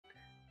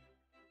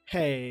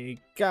Hey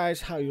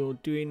guys, how you all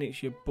doing?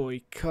 It's your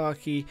boy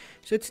Karki.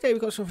 So today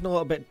we've got something a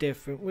little bit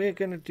different. We're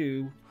going to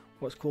do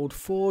what's called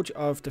Forge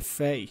of the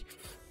Fae.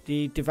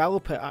 The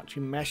developer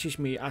actually messaged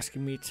me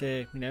asking me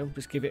to,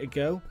 just give it a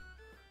go.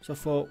 So I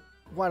thought,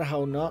 why the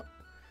hell not?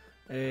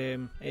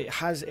 It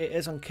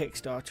is on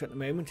Kickstarter at the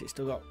moment. It's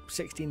still got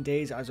 16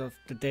 days as of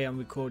the day I'm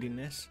recording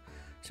this.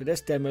 So this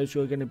demo is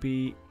really going to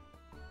be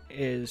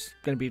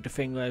the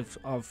thing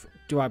of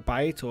do I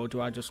buy it or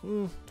do I just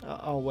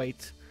I'll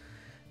wait.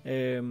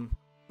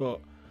 But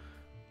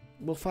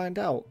we'll find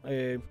out.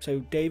 So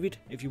David,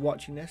 if you're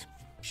watching this,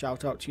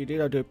 shout out to you,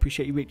 dude. I do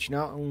appreciate you reaching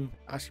out and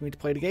asking me to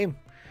play the game.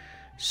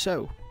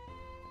 So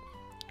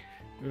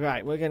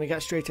right, we're going to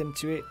get straight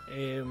into it.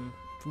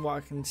 From what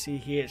I can see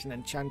here, it's an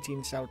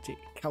enchanting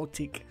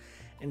Celtic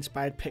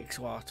inspired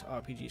pixel art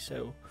RPG.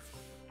 So,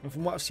 and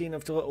from what I've seen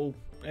of the little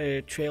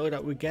trailer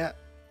that we get,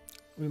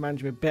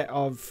 reminds me a bit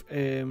of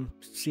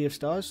Sea of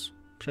Stars.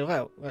 So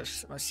well,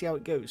 let's see how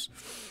it goes.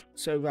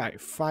 So right,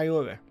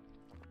 Fiora,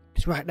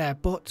 it's right there,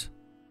 but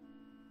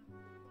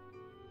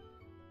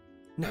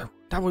no,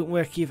 that won't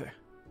work either.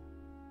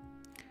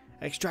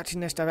 Extracting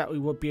this directly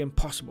would be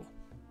impossible.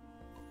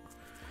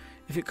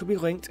 If it could be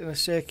linked in a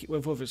circuit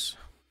with others.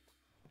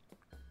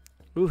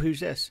 Ooh,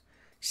 who's this?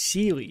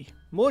 Seely.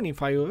 Morning,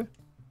 Fiora.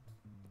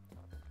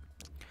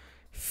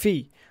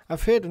 Fee,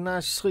 I've heard a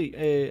nice sleep,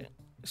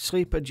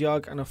 a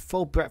jog, and a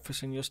full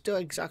breakfast, and you're still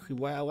exactly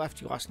where I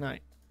left you last night.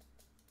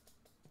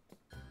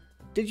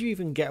 Did you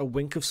even get a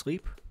wink of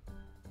sleep?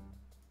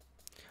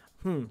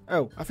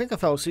 Oh, I think I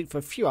fell asleep for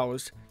a few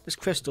hours. This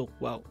crystal,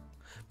 well,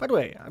 by the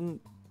way,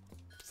 I'm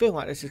feeling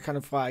like this is kind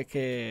of like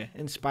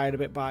inspired a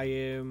bit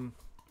by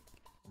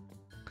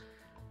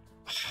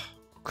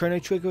Chrono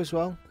Trigger as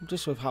well,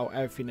 just with how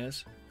everything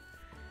is.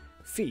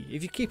 Fee,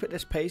 if you keep at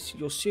this pace,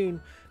 you'll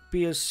soon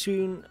be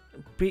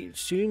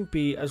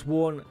as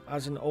worn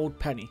as an old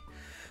penny.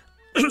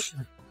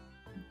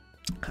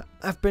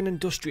 I've been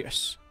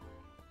industrious.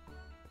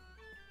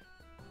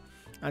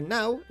 And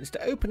now it's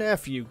the open air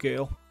for you,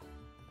 girl.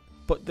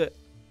 But the...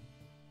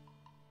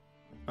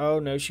 Oh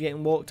no, she's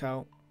getting walked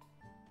out.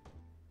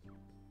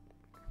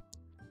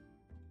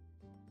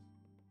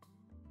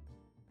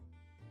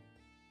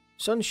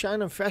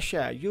 Sunshine and fresh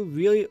air. You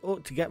really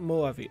ought to get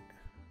more of it.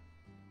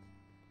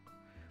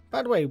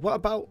 By the way, what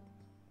about...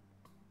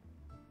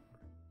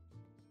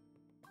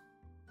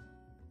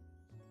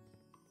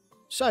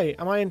 Sorry,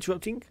 am I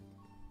interrupting?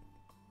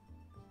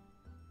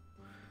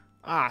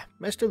 Ah,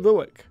 Mr.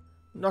 Ruick.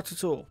 Not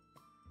at all.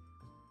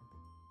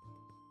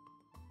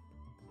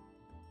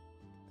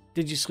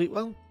 Did you sleep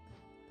well?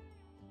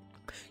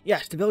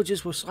 Yes, the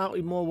villagers were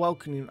slightly more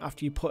welcoming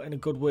after you put in a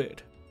good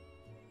word.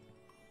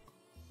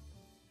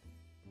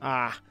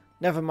 Ah,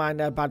 never mind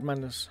their bad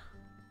manners.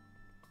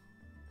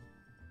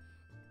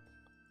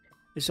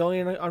 It's only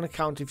on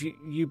account of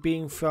you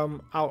being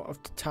from out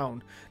of the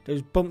town.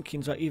 Those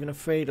bumpkins are even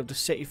afraid of the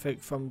city folk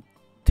from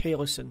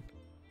Taylorson.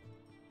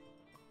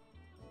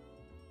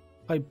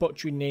 I'm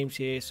butchering names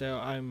here, so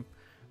I'm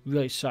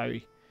really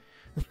sorry.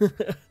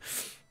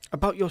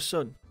 About your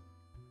son.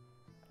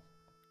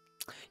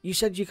 You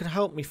said you could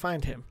help me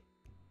find him.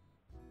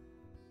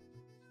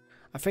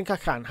 I think I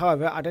can.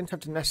 However, I don't have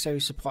the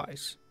necessary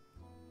supplies.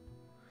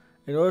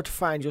 In order to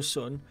find your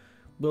son,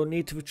 we'll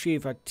need to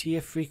retrieve a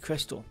tier 3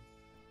 crystal.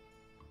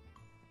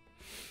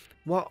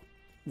 What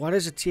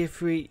is a tier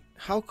 3?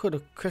 How could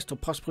a crystal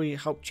possibly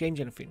help change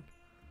anything?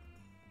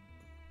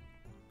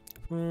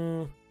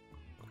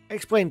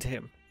 Explain to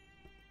him.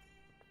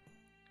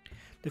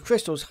 The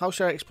crystals, how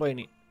shall I explain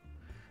it?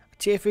 A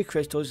tier 3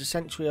 crystal is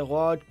essentially a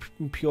large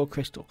and pure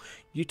crystal.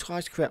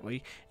 Utilised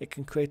correctly, it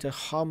can create a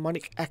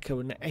harmonic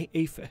echo in the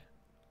ether.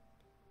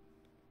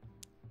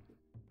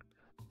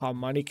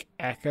 Harmonic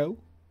echo?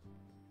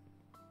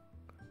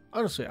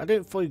 Honestly, I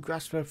don't fully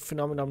grasp the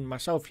phenomenon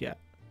myself yet.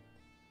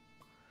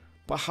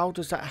 But how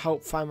does that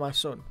help find my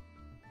son?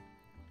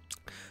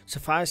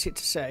 Suffice it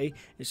to say,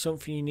 it's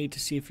something you need to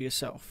see for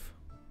yourself.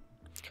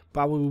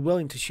 But I will be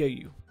willing to show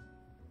you.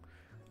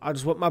 I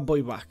just want my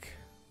boy back.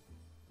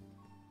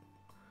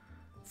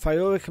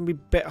 Fiora can be a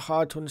bit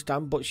hard to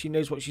understand, but she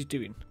knows what she's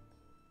doing.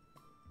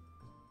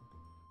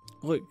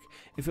 Look,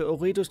 if it will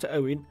lead us to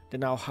Owen,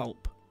 then I'll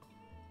help.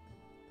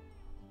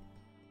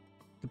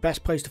 The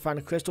best place to find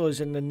a crystal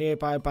is in the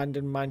nearby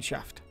abandoned mine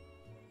shaft.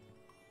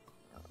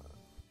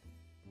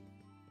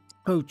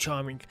 Oh,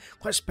 charming.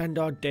 Let's spend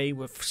our day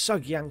with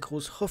soggy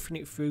ankles huffing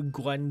it through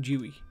Glen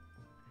Dewey.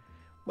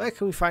 Where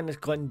can we find this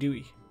Glen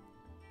Dewey?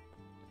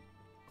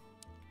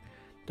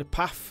 The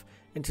path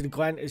into the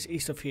glen is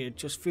east of here,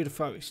 just through the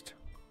forest.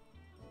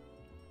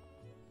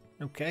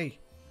 Okay.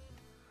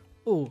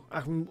 Oh,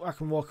 I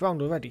can walk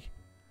around already.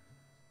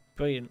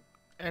 Brilliant.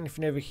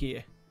 Anything over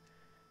here?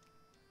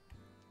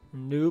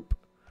 Nope.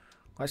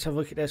 Let's have a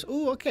look at this.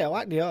 Oh, okay, I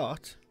like the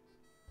art.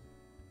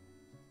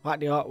 I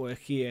like the artwork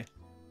here.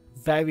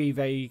 Very,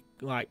 very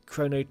like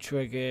Chrono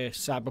Trigger,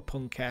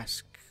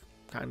 cyberpunk-esque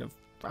kind of.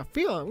 I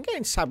feel I'm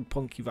getting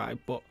cyberpunky vibe,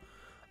 but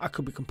I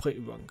could be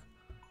completely wrong.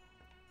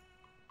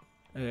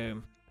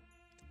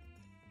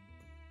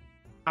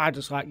 I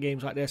just like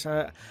games like this.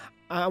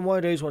 I'm one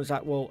of those ones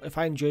that, well, if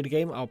I enjoy the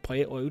game, I'll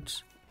play it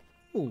loads.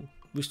 Ooh,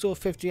 restore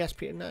 50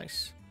 SP,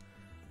 nice.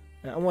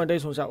 I'm one of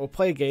those ones that will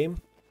play a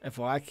game. If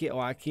I like it, I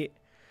like it.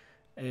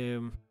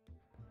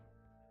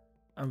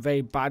 I'm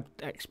very bad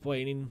at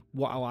explaining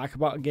what I like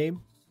about a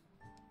game.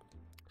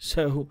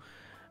 So,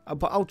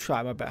 but I'll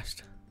try my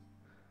best.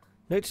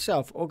 Note to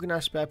self,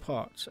 organize spare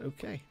parts.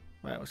 Okay,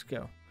 right, let's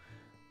go.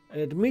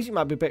 The music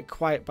might be a bit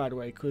quiet, by the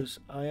way, because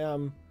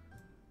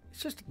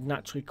it's just a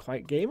naturally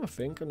quiet game, I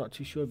think. I'm not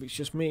too sure if it's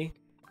just me,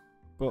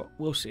 but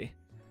we'll see.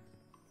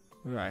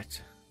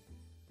 Right.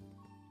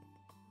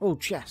 Oh,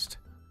 chest.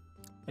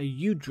 A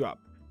U-drop.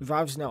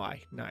 Revives an ally.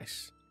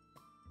 Nice.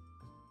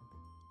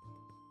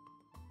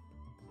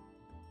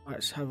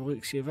 Let's have a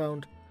look, see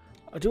around.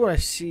 I do want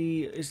to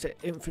see, is the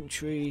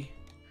infantry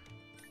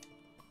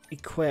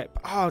equip?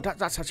 Oh,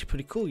 that's actually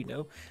pretty cool, you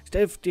know.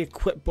 Instead of the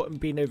equip button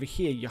being over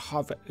here, you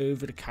hover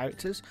over the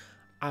characters.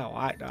 I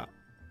like that.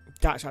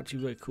 That's actually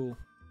really cool.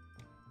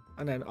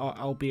 And then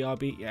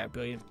RB, yeah,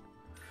 brilliant.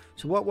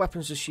 So what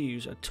weapons does she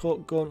use? A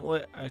torque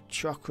gauntlet, a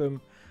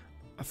chakram,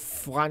 a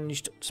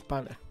flanged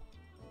spanner.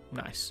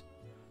 Nice.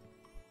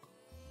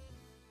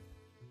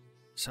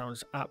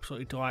 Sounds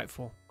absolutely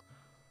delightful.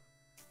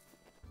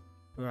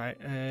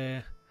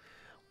 Right,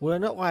 we're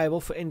not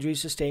liable for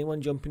injuries sustained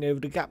when jumping over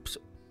the gaps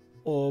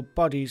or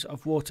bodies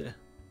of water.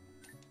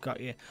 Got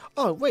you.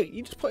 Oh, wait,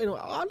 you just put in...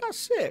 Oh, that's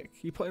sick.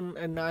 You put in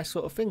a nice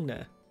sort of thing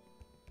there.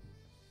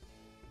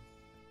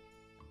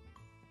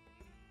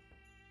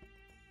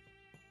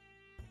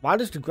 Why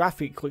does the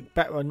graphic look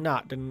better on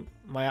that than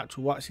my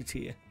actual Watch It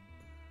here?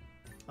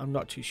 I'm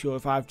not too sure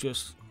if I've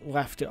just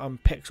left it on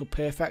pixel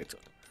perfect.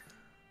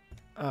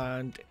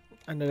 And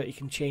I know that you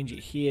can change it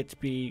here to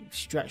be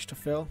stretched to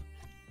fill.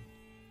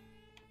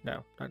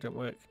 No, that didn't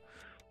work.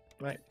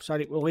 Right,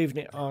 sorry, we're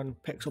leaving it on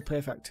pixel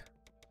perfect.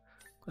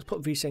 Let's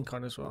put VSync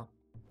on as well.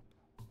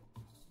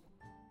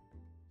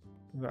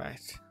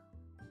 Right.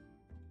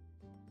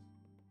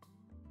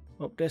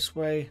 Up this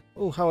way.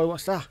 Oh, hello,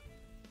 what's that?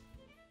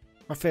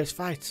 My first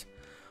fight.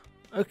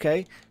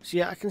 Okay, so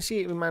yeah, I can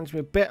see it reminds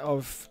me a bit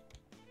of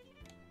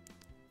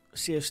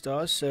Sea of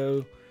Stars.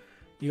 So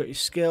you got your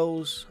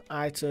skills,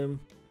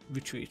 item,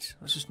 retreat.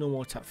 That's just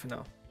normal attack for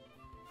now.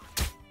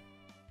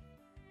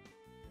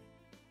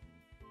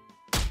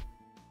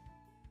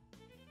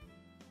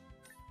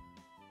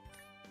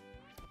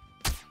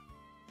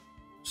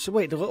 So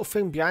wait, the little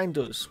thing behind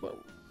us, well,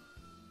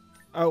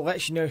 oh, it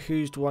lets you know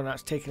who's the one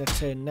that's taking a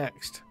turn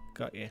next.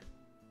 Got you.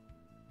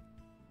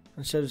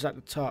 And so does at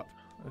the top.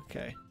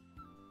 Okay.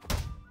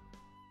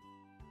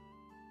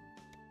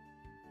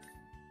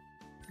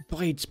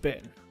 Blade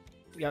spin.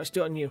 Yeah, let's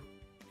do it on you.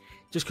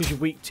 Just because you're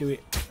weak to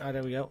it. Ah,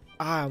 there we go.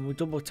 Ah, and we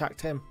double attacked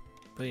him.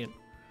 Brilliant.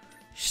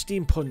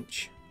 Steam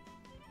punch.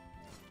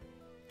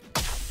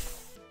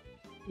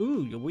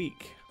 Ooh, you're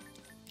weak.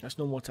 That's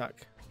normal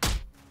attack.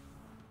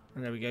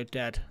 And there we go,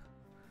 dead.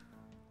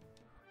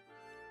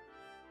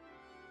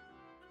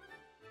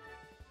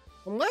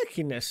 I'm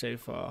liking this so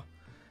far.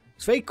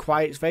 It's very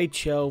quiet, it's very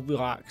chill,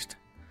 relaxed.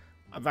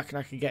 I reckon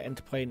I could get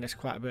into playing this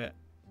quite a bit.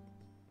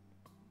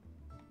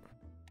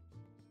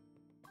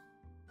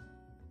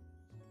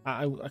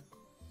 I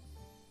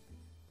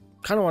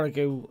kind of want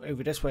to go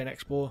over this way and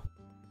explore.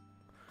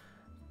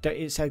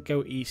 It said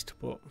go east,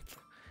 but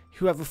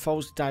whoever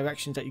follows the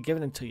directions that you're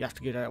given until you have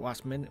to go there at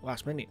last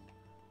minute.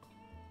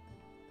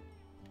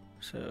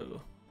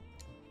 So,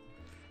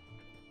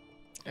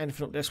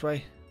 anything up this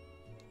way?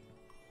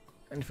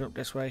 Anything up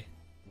this way?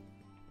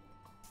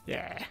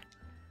 Yeah,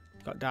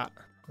 got that.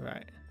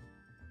 Right.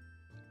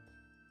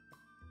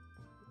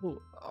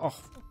 Ooh, oh.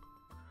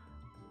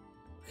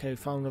 Okay,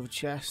 found another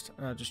chest,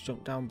 and I just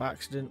jumped down by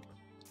accident.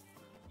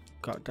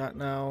 Got that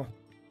now.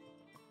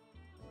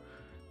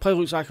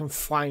 Probably looks like I'm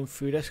flying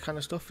through this kind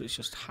of stuff. It's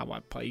just how I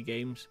play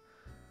games.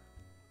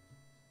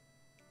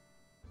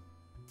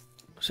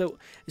 So,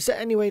 is there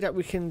any way that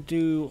we can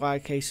do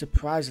like a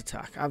surprise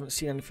attack? I haven't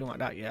seen anything like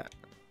that yet.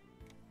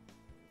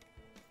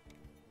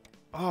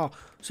 Oh,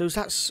 so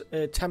that's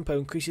tempo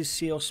increases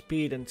seal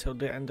speed until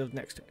the end of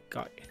next.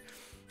 Got you.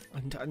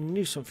 And I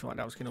knew something like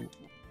that was going to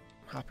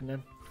happen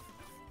then.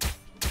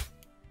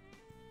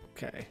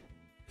 Okay.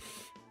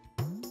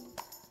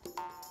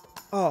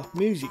 Oh,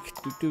 music.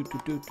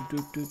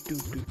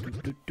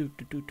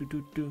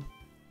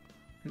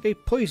 They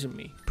poison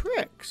me.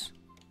 Pricks.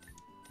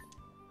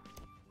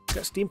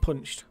 Got steam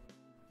punched.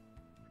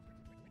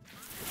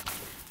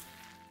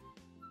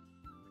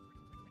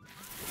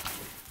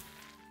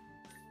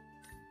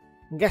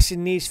 I'm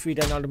guessing these three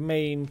then are the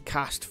main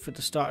cast for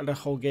the start of the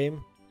whole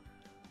game.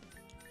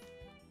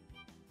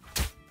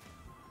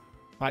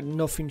 Like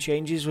nothing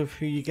changes with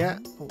who you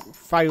get.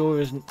 Fire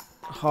isn't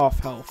half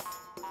health.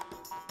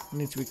 I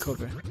need to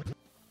recover.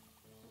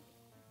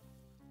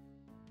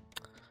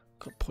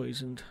 Got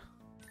poisoned.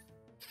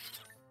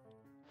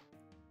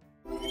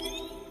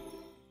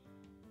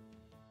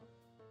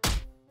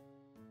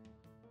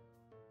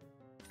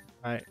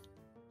 Right.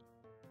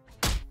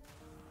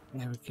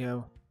 There we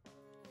go.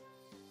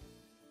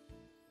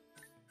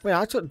 Wait,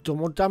 I took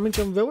double damage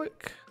on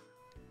Ruick.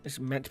 Is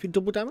it meant to be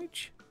double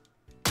damage?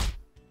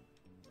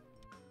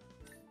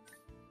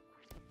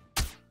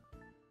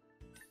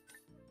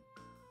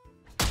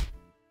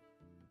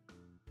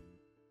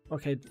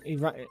 Okay,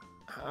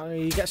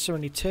 he gets so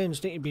many turns,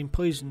 didn't he, being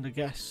poisoned, I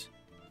guess.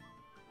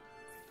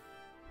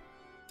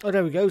 Oh,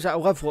 there we go. Is that a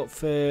level up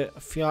for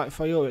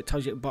you? It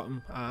tells you at the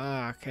bottom.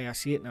 Ah, okay, I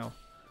see it now.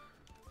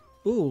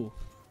 Ooh.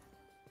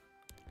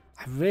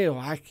 I really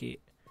like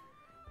it.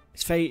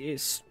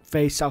 It's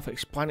very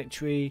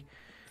self-explanatory.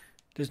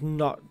 It's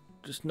not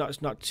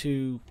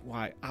too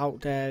like out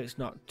there. It's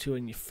not too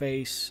in your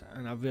face,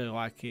 and I really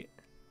like it.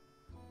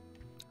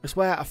 That's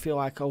where I feel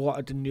like a lot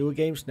of the newer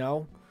games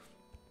now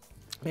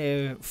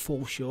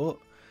fall short.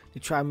 They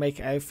try and make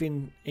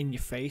everything in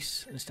your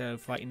face instead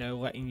of, like, you know,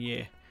 letting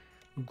you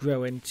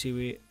grow into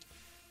it.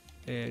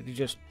 They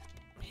just,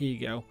 here you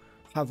go,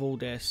 have all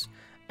this.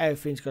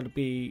 Everything's got to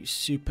be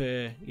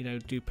super, you know,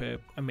 duper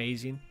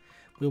amazing.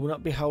 We will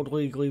not be held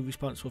legally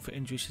responsible for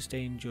injuries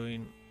sustained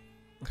during.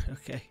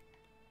 Okay.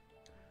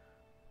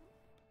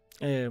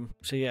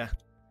 So yeah,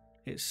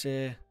 it's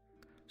a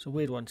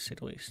weird one to say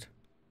the least.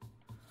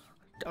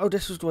 Oh,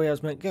 this was the way I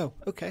was meant to go.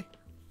 Okay.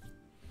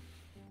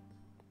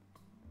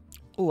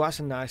 Oh, that's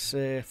a nice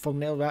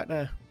thumbnail right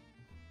there.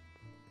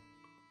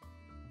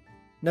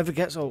 Never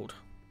gets old.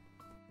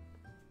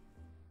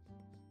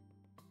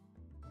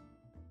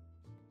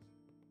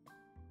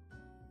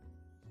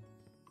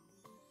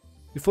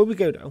 Before we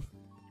go though,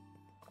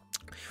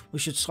 we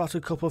should slot a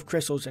couple of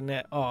crystals in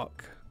their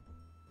arc.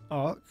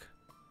 Arc?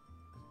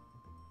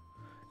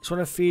 It's one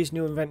of Fee's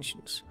new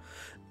inventions.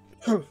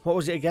 What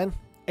was it again?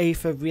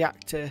 Aether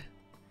Reactor.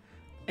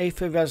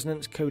 Aether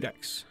Resonance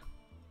Codex.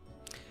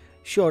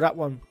 Sure, that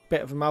one.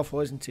 Bit of a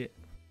mouthful, isn't it?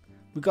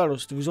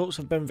 Regardless, the results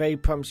have been very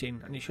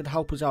promising, and it should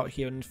help us out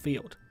here in the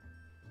field.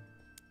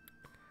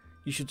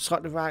 You should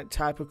slot the right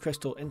type of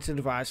crystal into the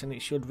device, and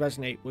it should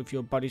resonate with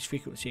your body's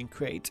frequency and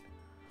create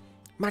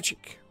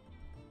magic.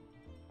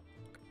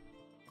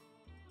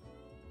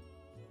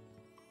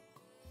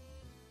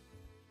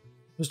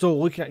 We're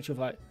still looking at you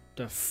like,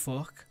 the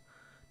fuck?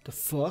 The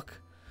fuck?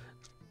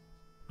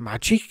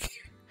 Magic?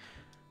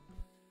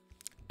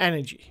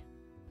 Energy.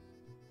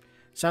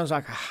 Sounds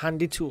like a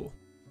handy tool.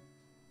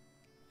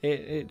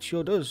 It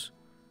sure does.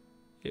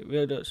 It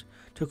really does.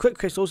 To equip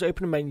crystals,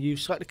 open the menu,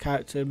 select the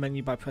character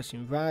menu by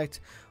pressing right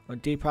on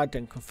D-pad,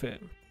 then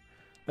confirm.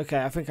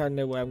 Okay, I think I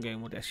know where I'm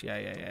going with this.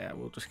 Yeah.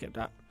 We'll just skip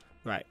that.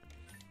 Right.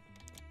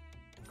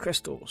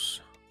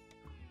 Crystals.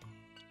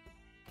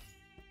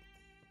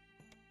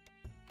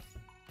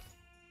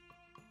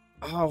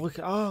 Oh, look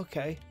at. Oh,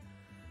 okay.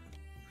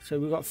 So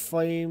we've got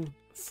flame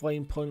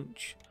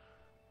punch.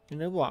 You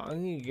know what?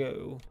 I'm gonna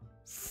go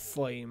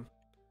flame.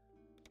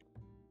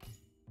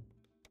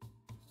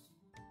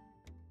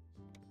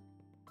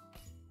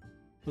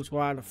 Looks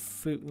why the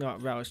fruit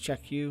not right. Let's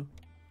check you.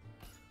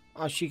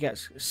 Oh, she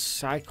gets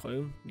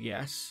cyclone.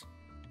 Yes.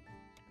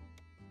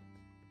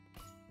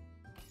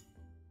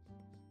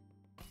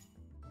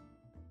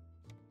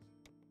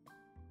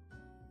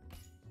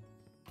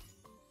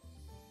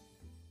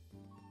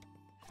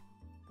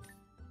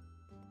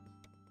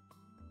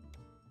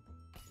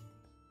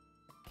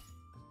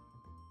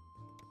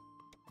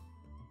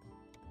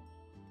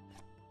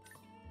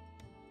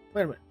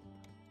 Wait a minute.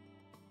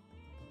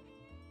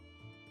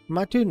 Am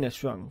I doing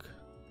this wrong?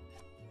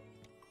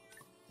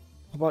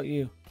 How about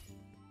you?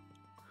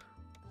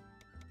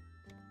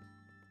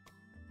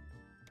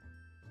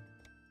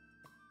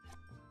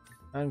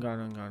 Hang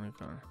on.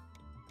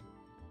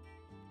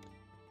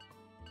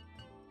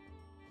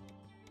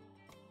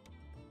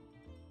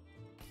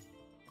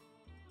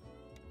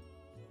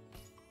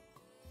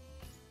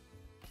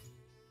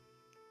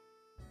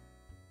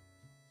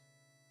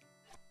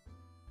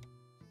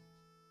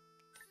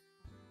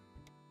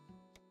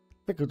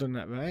 I think I've done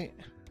that right.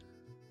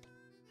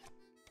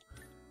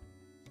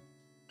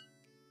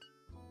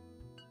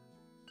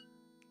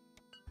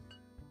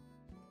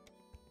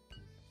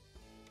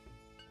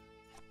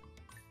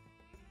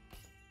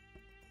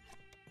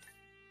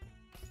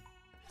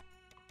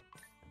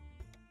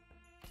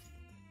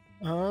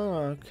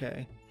 Oh,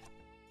 okay.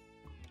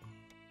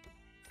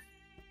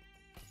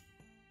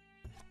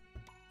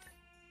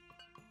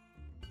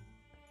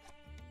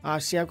 Ah,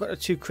 see, I've got the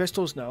two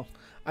crystals now.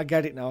 I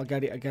get it now. I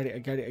get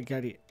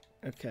it.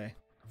 Okay.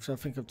 So I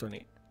think I've done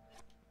it.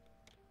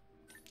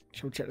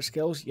 Shall we check the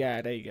skills?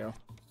 Yeah, there you go.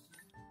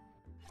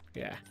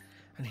 Yeah.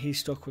 And he's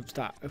stuck with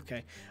that.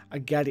 Okay. I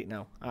get it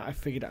now. I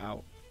figured it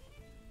out.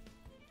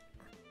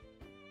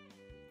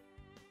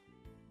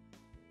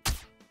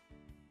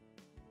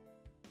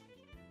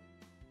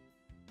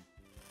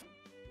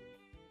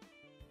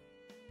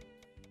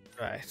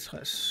 Right,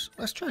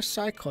 let's try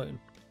Cyclone.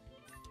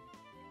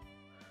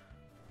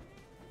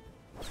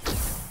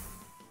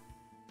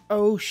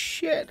 Oh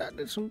shit, that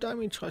did some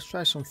damage. Let's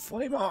try some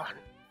flame on.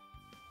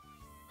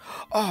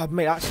 Oh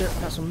mate,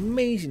 that's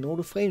amazing. All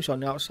the flames on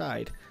the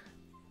outside.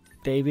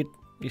 David,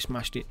 you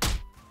smashed it.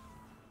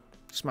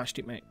 Smashed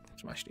it, mate.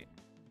 Smashed it.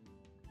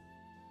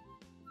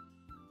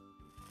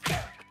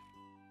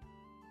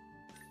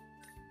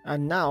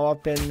 And now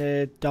I've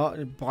been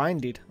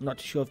blinded. I'm not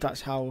too sure if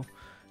that's how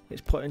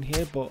it's put in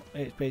here, but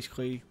it's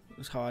basically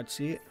that's how I'd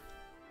see it.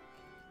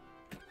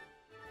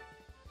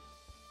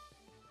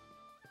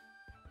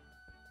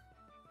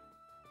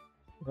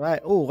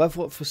 Right, oh,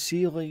 level up for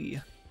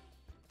Sealy.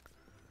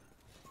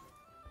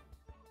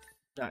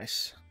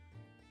 Nice.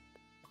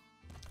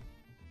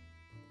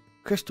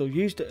 Crystal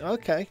used it.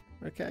 Okay.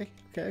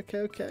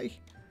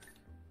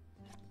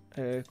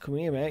 Come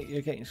here, mate.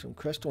 You're getting some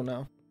crystal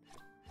now.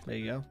 There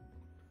you go.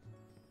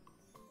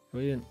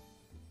 Brilliant.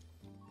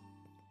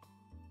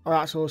 Oh,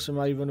 that's awesome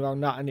how you run around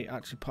that and it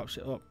actually pops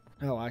it up.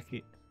 I like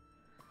it.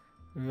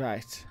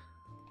 Right.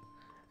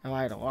 I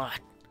like it a lot.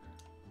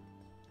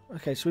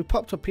 Okay, so we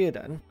popped up here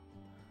then.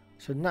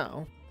 So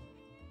now...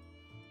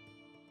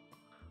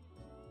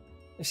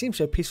 It seems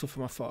so peaceful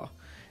from afar.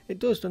 It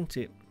does, doesn't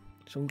it?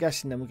 So I'm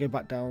guessing then we'll go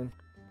back down.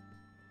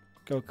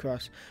 Go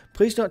across.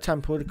 Please don't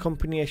tamper with the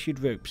company issued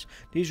ropes.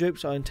 These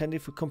ropes are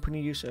intended for company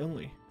use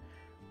only.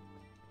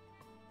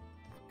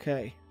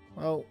 Okay.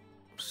 Well,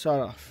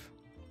 start off.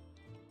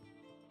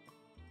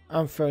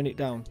 I'm throwing it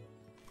down.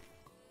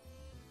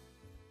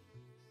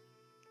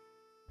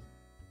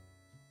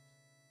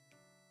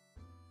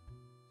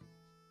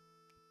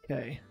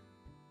 Okay.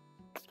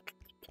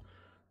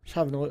 Just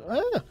having a look.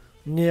 Ah!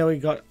 Nearly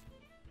got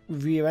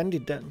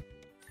rear-ended then.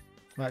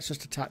 Right, it's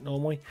just attack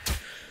normally.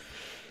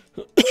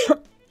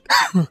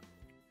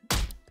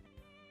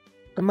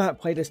 I might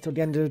play this till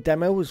the end of the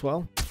demo as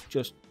well.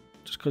 Just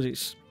because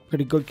it's a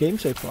pretty good game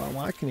so far. I'm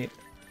liking it.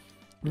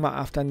 I might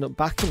have to end up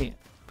backing it.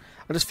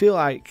 I just feel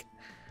like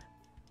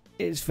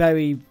it's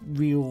very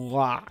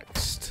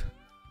relaxed.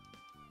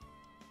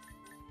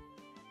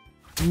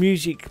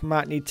 Music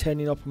might need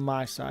turning up on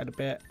my side a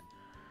bit.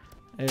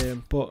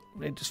 But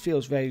it just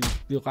feels very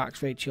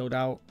relaxed, very chilled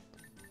out.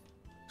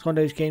 It's one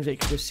of those games that you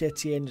can just sit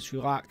here and just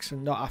relax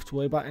and not have to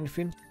worry about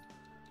anything.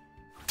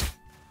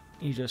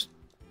 You just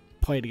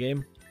play the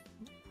game.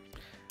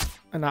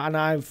 And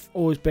I've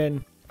always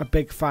been a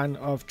big fan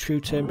of true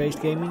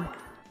turn-based gaming.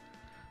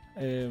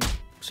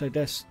 So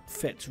this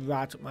fits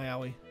right up my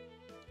alley.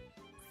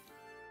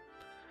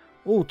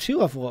 Oh, 2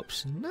 level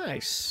ups.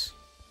 Nice.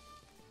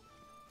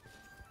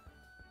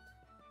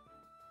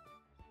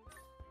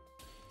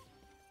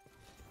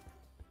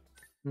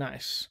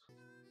 Nice.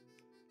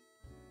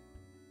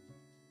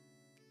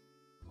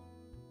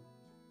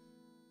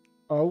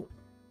 Oh.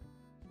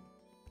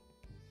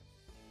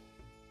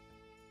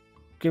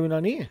 What's going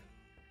on here?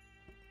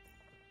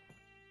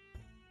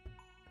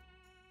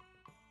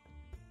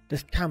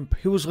 This camp.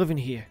 Who was living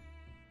here?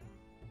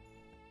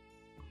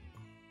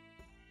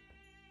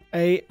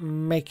 A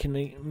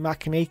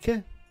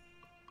mechaniker?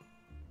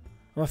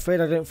 I'm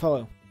afraid I don't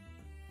follow.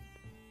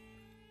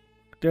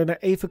 They're an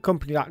Aether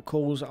company that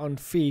calls on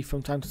fee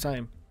from time to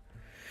time.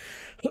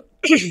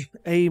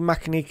 A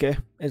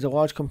mechaniker is a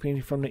large company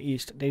from the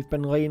east. They've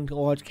been laying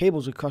large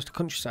cables across the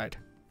countryside.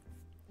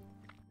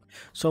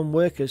 Some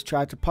workers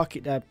try to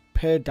pocket their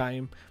per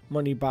diem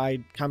money by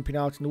camping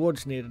out in the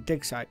woods near the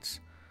dig sites.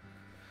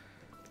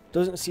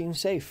 Doesn't seem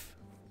safe.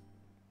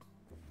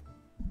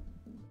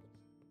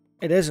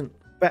 It isn't.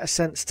 Better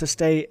sense to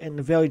stay in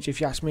the village if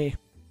you ask me.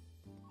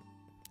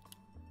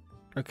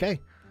 Okay.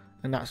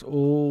 And that's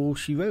all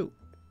she wrote.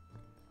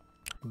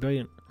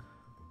 Brilliant.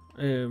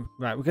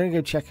 Right, we're going to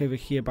go check over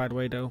here by the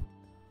way though.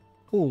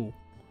 Ooh.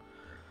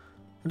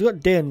 We've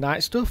got day and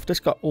night stuff. This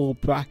got all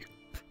bright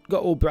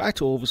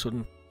all of a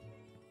sudden.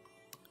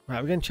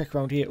 Right, we're going to check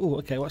around here. Oh,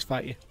 okay, let's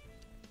fight you.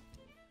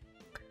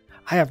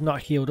 I have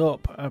not healed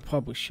up. I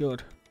probably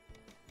should.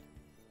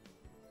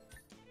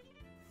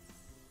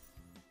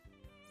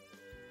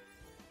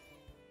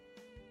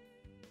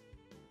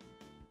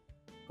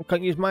 I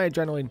can't use my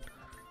adrenaline.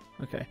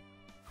 Okay.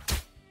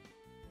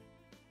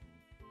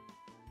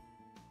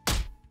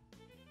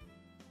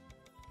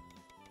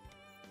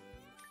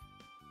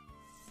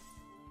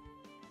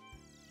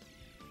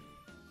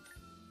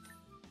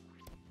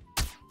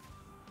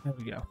 There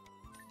we go.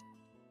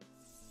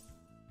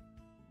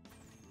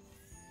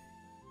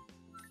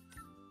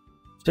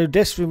 So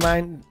this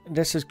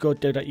is good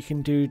though that you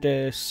can do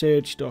the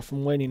surge stuff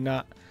and winning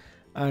that,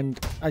 and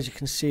as you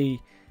can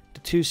see, the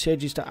 2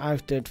 surges that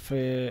I've did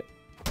for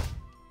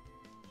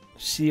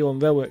Seal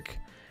and Rowick,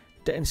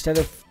 that instead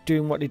of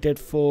doing what they did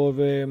for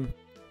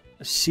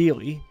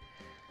Sealy,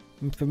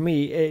 for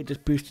me it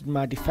just boosted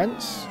my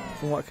defense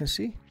from what I can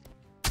see.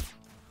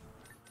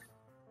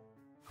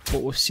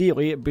 But with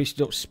Sealy it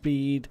boosted up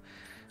speed.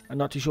 I'm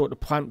not too sure what the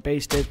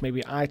plant-based did,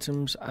 maybe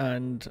items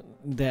and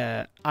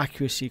their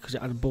accuracy because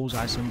it had a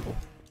bullseye symbol.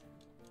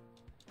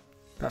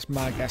 That's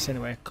my guess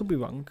anyway. Could be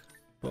wrong,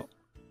 but...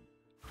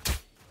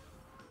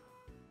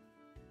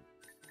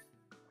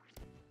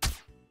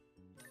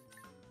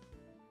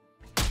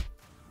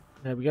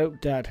 There we go,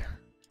 dead.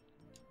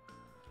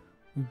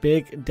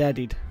 Big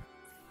deadied.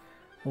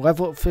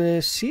 Level up for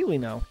Sealy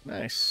now.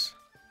 Nice.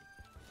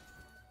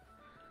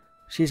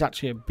 She's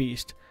actually a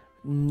beast.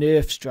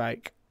 Nerf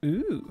strike.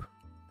 Ooh.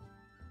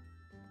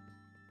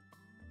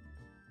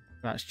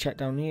 Let's check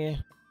down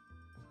here.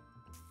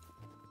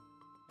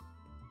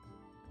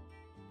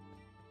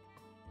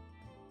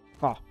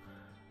 Oh.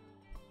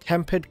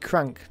 Tempered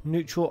Crank.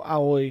 Neutral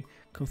alloy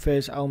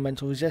confers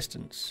elemental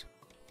resistance.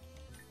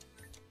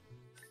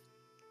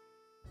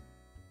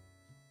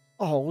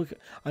 Oh, look.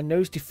 I know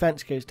his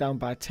defense goes down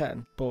by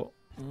 10, but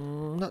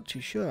I'm not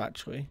too sure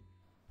actually.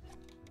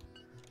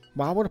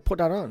 Why would I put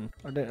that on?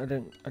 I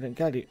don't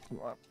get it.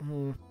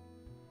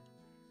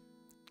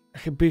 I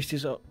can boost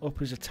his up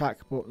his attack,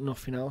 but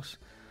nothing else.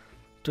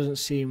 Doesn't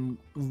seem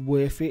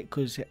worth it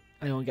because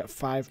I only get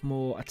 5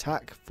 more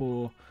attack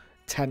for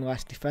 10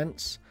 less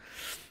defense.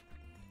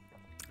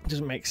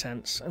 Doesn't make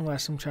sense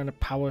unless I'm trying to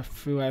power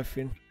through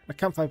everything. A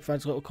campfire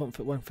provides little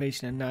comfort when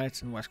facing a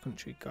night in West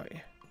Country. Got you.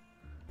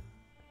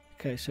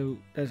 Okay, so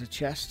there's a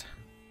chest.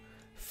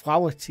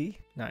 Flower tea,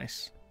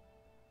 nice.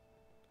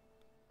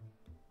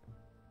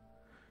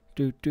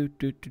 Do.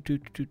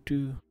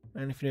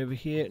 Anything over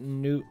here?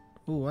 No.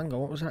 Oh, hang on,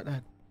 what was that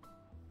then?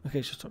 Okay,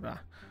 it's just up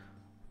there.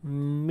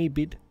 Me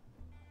bid.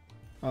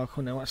 Oh,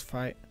 cool, now let's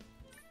fight.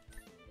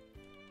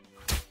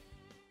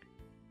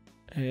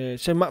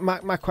 So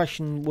my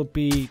question would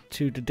be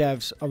to the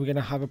devs, are we going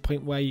to have a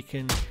point where you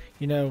can,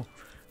 you know,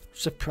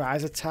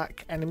 surprise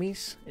attack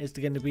enemies? Is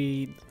there going to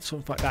be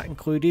something like that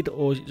included,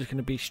 or is it just going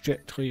to be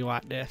strictly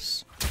like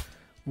this,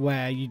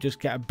 where you just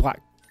get a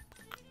black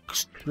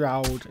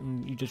shroud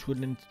and you just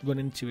run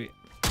into it?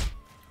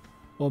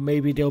 Or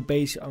maybe they'll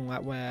base it on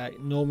like where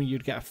normally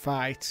you'd get a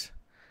fight,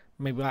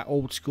 maybe like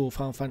old school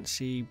Final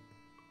Fantasy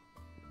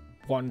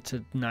 1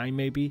 to 9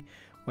 maybe,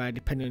 where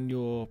depending on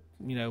your,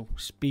 you know,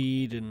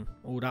 speed and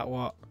all that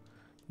what,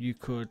 you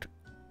could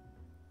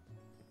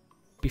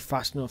be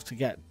fast enough to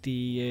get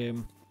the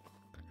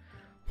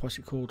what's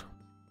it called,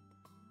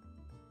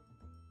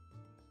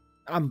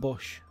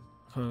 ambush.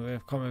 I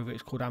can't remember if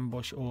it's called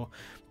ambush or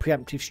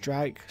preemptive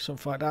strike,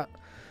 something like that.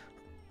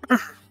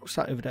 What's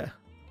that over there?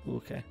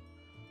 Okay,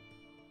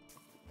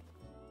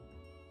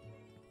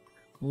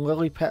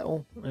 lily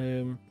petal.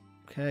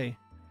 Okay,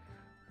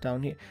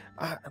 down here.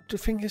 The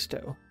thing is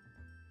though,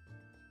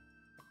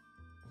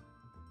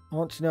 I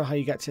want to know how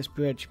you get to this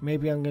bridge.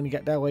 Maybe I'm going to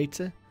get there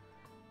later.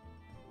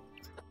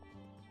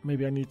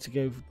 Maybe I need to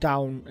go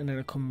down and then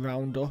I come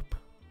round up.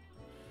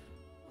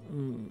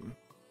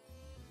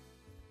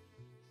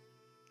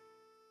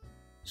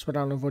 So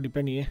down, I've already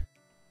been here.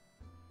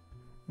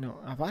 No,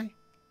 have I?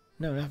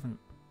 No, I haven't.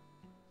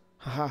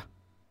 Haha.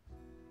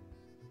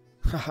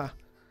 Haha.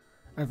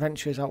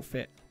 Adventurer's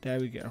outfit. There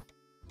we go.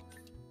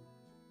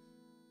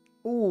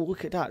 Oh,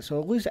 look at that.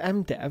 So I lose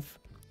M dev,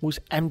 lose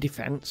M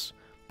defense.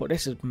 But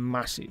this is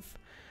massive.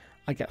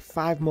 I get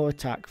 5 more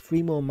attack,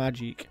 3 more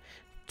magic,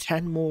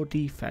 10 more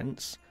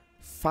defense,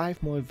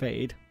 5 more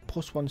evade,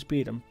 plus 1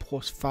 speed, and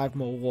plus 5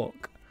 more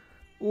luck.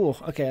 Oh,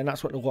 okay, and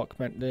that's what the luck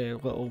meant, the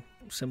little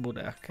symbol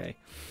there. Okay,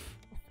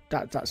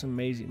 that's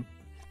amazing.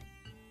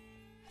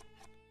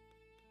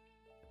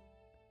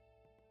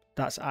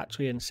 That's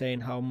actually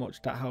insane how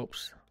much that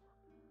helps.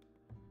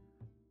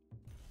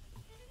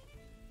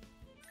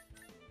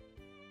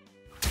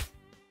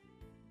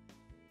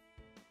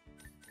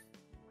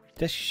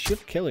 This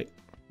should kill it.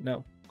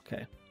 No.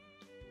 Okay.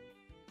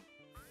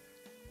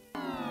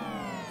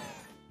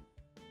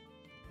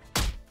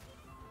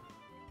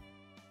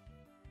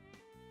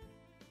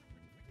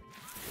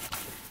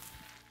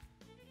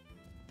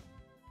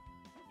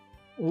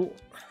 Oh,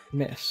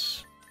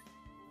 miss.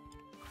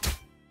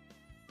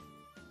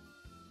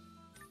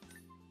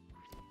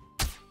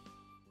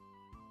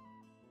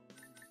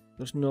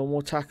 Just normal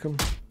attack him.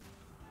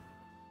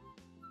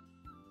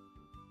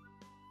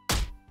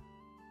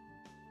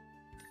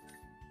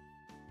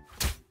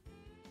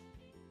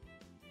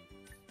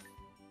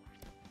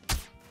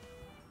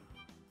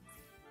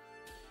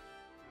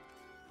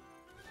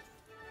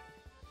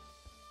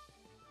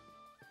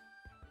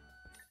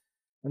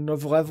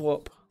 Another level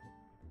up.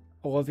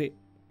 I love it.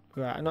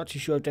 Right, I'm not too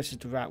sure if this is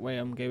the right way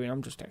I'm going.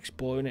 I'm just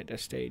exploring at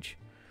this stage.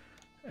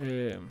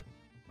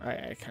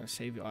 I can't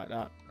save it like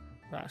that.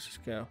 Right, let's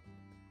just go.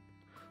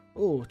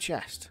 Oh,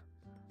 chest.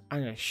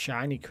 And a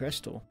shiny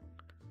crystal.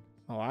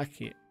 I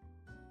like it.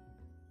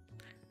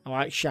 I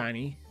like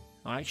shiny.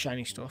 I like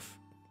shiny stuff.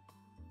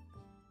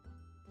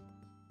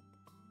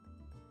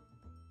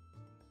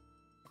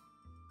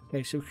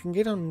 Okay, so we can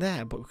get on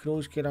there, but we can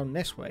always get on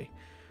this way.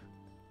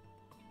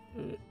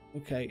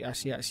 Okay, I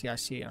see.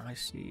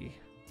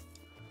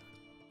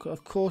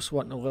 Of course I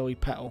want the lily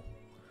petal.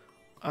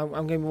 I'm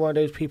going to be one of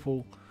those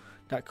people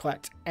that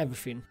collect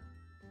everything.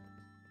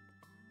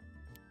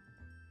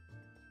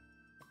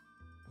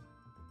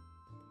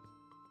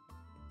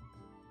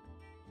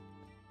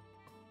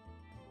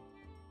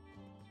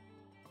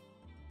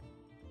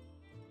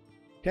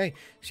 Okay,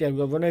 so yeah,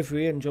 we'll run over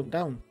here and jump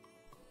down.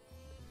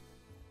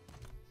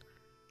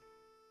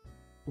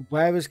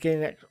 Where is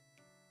getting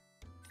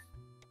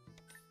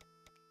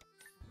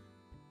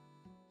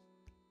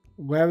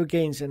Where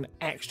gains an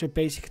extra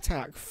basic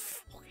attack?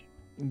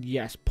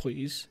 Yes,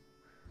 please.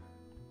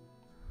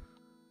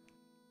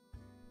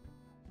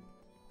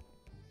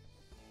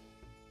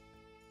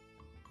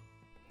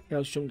 Okay,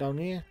 let's jump down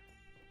here.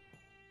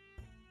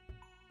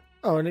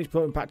 Oh, and it's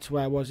put me back to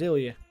where I was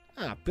earlier.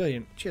 Ah,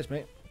 brilliant. Cheers,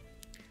 mate.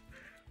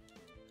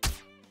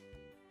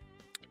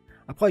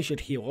 I probably should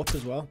heal up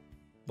as well,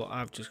 but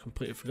I've just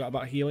completely forgot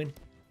about healing.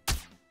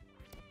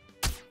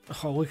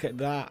 Oh, look at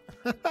that.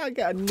 I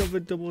get another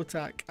double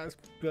attack. That's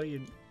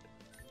brilliant.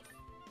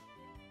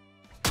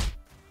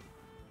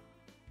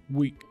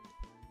 Weak.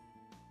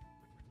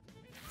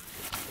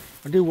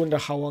 I do wonder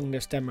how long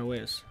this demo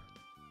is.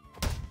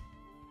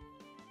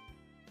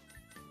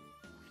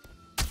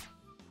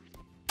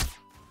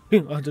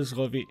 I just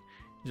love it.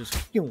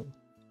 Just pew,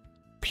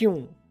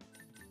 pew.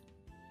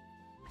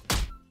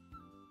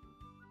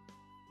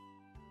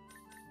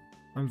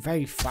 I'm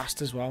very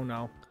fast as well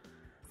now.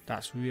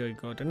 That's really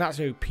good. And that's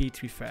OP,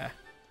 to be fair.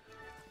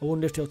 I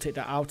wonder if they'll take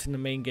that out in the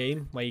main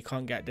game, where you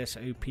can't get this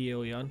OP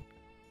early on.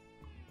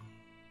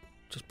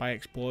 Just by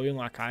exploring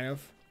like I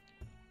have.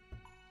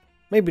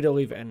 Maybe they'll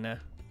leave it in there.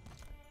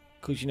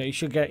 Because, you know, you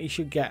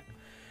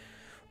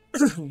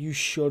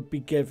should be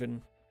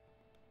given...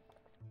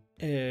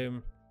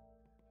 you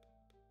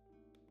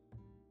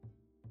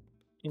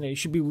know, you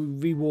should be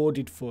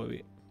rewarded for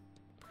it.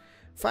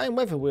 Fine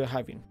weather we're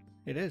having.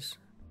 It is.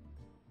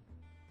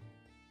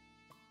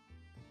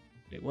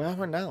 Where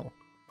am I now?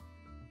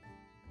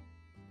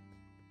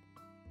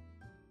 I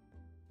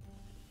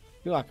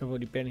feel like I've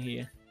already been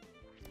here.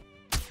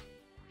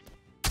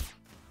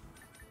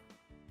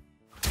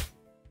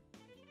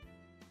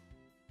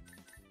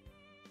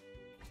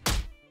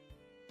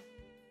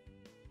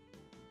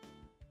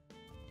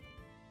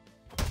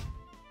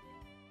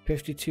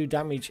 $52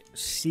 damage.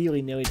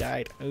 Sealy nearly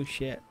died. Oh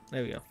shit.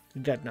 There we go.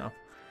 You're dead now.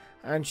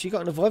 And she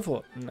got another level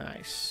up.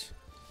 Nice.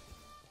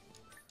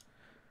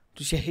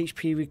 Does your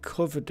HP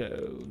recover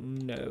though?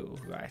 No.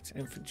 Right.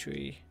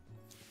 Infantry.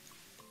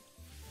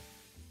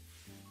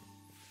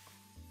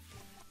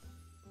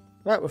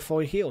 Right, we're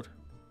fully healed.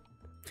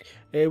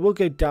 We'll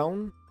go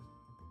down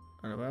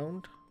and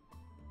around.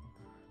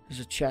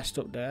 There's a chest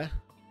up there.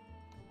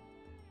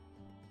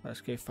 Let's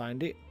go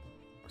find it.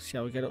 See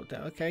how we get up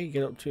there. Okay, you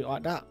get up to it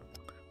like that.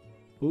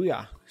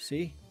 Booyah.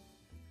 See?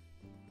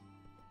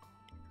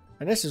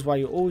 And this is why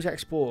you always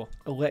explore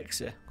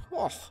elixir.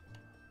 Oh.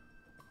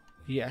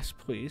 Yes,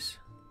 please.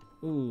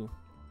 Ooh.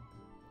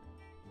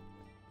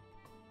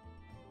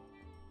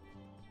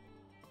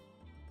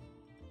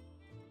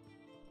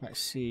 Let's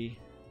see.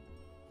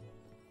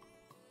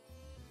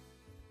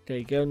 There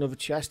you go, another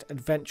chest.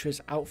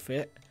 Adventurer's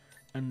outfit.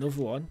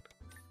 Another one.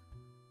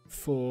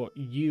 For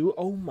you.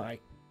 Oh my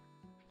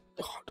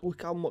God,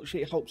 look how much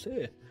it helps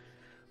here.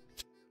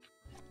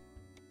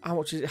 How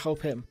much does it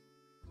help him?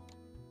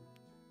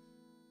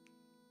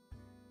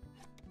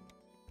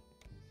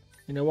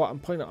 You know what, I'm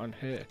putting it on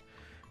her.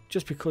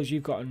 Just because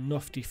you've got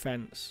enough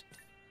defense.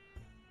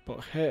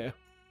 But her...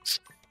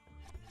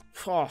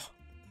 Oh,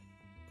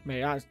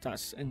 mate,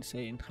 that's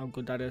insane how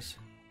good that is.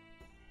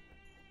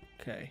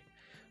 Okay.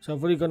 So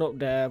I've already gone up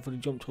there, I've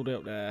already jumped all the way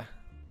up there.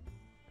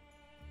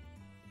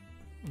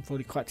 I've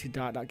already collected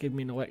that, that gave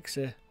me an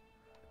elixir.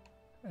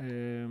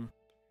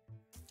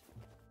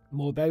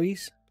 More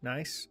berries,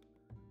 nice.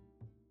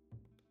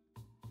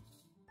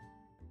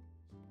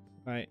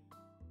 Right.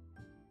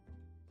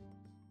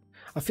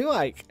 I feel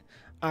like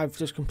I've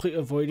just completely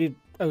avoided...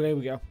 Oh, there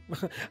we go.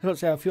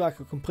 I feel like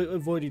I've completely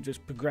avoided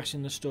just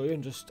progressing the story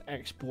and just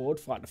explored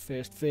for like the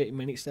first 30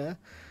 minutes there.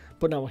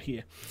 But now we're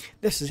here.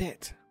 This is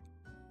it.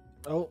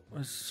 Oh,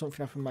 there's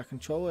something happening with my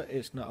controller.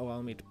 It's not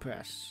allowing me to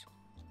press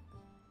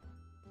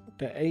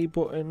the A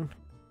button.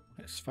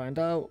 Let's find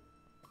out.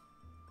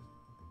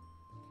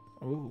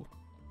 Oh.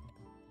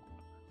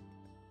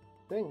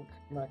 I think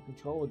my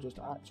controller just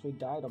actually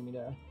died on me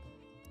there.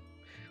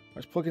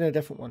 Let's plug in a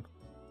different one.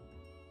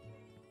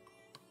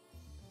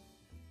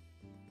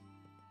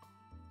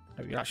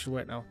 There we go, that should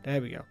work now.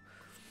 There we go.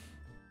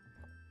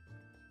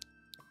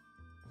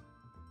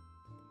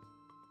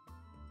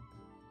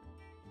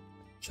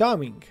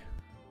 Charming.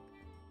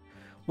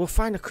 We'll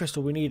find the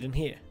crystal we need in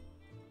here.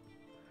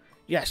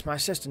 Yes, my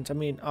assistant,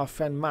 our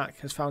friend Mac,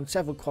 has found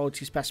several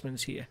quality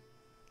specimens here.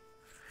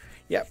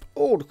 Yep,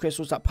 all the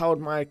crystals that powered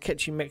my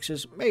kitchen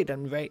mixers, may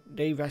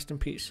they rest in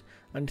peace.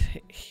 And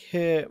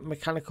her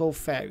mechanical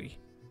fairy.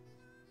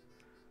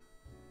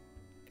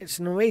 It's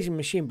an amazing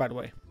machine, by the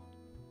way.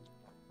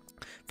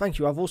 Thank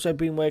you. I've also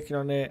been working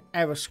on an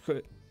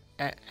aeroscope,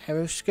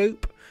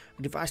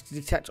 a device to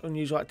detect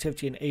unusual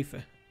activity in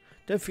Aether.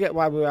 Don't forget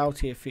why we're out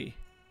here, Fee.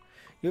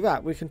 You're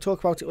right, we can talk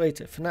about it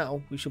later. For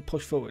now, we should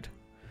push forward.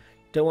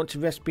 Don't want to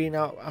risk being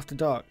out after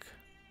dark.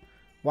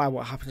 Why,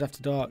 what happens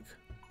after dark?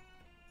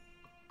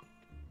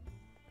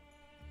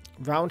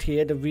 Round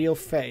here, the real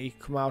Fae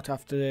come out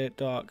after the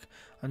dark,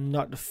 and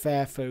not the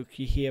fair folk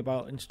you hear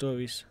about in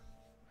stories.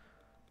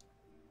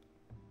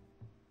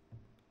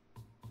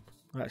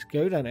 Let's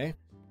go then, eh?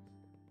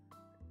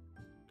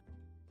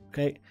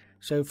 Okay,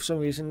 so for some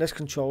reason this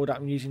controller that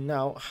I'm using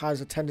now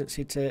has a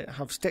tendency to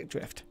have stick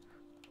drift.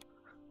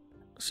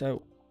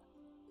 So,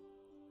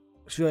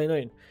 it's really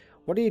annoying.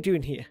 What are you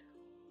doing here?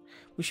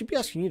 We should be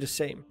asking you the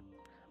same.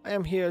 I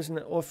am here as an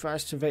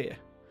authorized surveyor.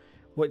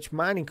 Which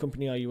mining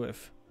company are you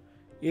with?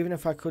 Even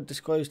if I could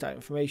disclose that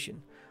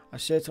information, I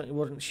certainly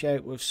wouldn't share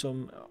it with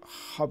some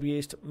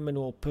hobbyist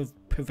mineral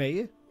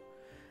purveyor.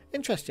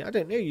 Interesting, I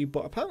don't know you,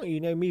 but apparently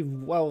you know me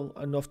well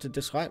enough to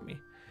dislike me.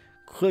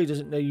 Clearly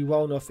doesn't know you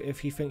well enough if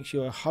he thinks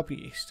you're a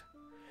hobbyist.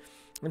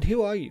 And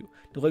who are you?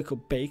 The local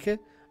baker?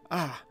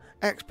 Ah,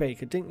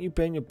 ex-baker, didn't you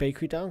burn your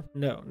bakery down?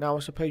 No, now I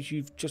suppose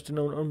you've just an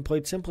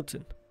unemployed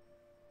simpleton.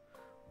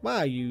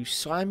 Wow, you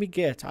slimy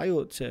git, I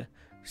ought to.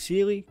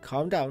 Seely,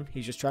 calm down,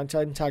 he's just trying to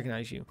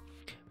antagonize you.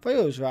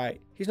 Vio's right,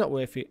 he's not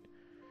worth it.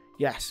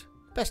 Yes,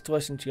 best to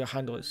listen to your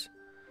handlers.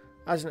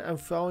 As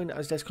enthralling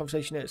as this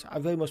conversation is, I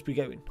really must be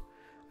going.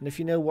 And if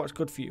you know what's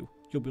good for you,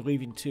 you'll be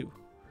leaving too.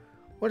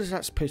 What is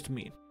that supposed to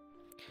mean?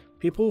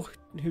 People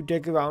who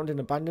dig around in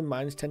abandoned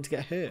mines tend to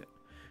get hurt.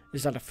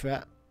 Is that a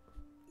threat?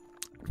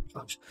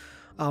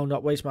 I'll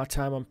not waste my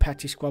time on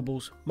petty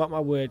squabbles. Mark my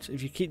words,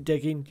 if you keep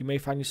digging, you may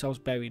find yourselves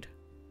buried.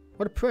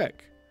 What a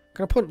prick.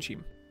 Can I punch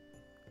him?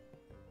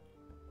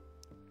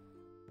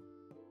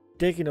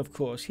 Digging, of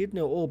course. He'd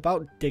know all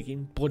about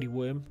digging, bloody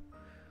worm.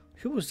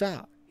 Who was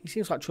that? He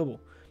seems like trouble.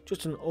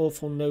 Just an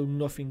awful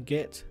know-nothing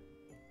git.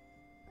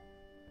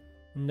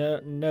 No,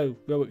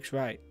 Rowick's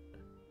right.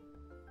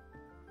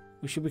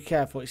 We should be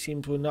careful. It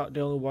seems we're not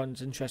the only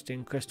ones interested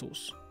in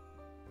crystals.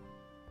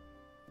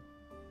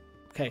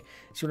 Okay,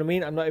 see what I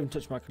mean? I'm not even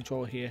touching my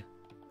controller here.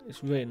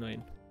 It's really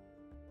annoying.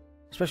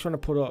 Especially when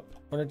I put up.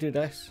 When I do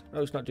this.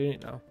 Oh, it's not doing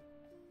it now.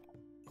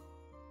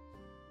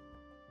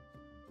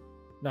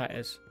 No, it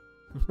is.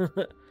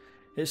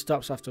 It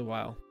stops after a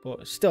while,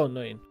 but it's still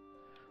annoying.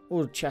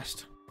 Oh, the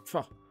chest.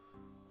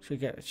 Should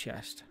get a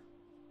chest.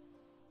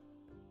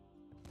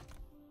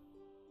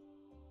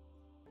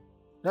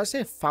 That's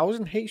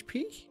 1,000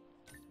 HP?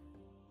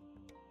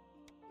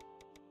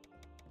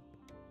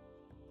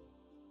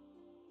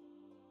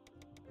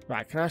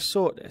 Right, can I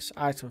sort this?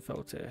 Item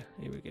filter.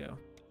 Here we go.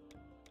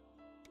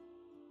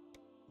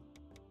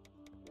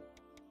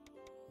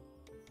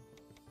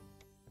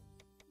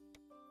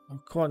 Oh,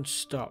 come on,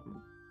 stop.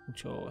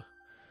 Controller.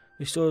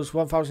 Restores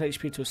 1,000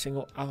 HP to a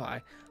single ally.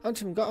 I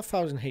haven't even got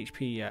 1,000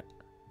 HP yet.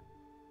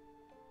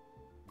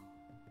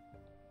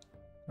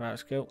 Right,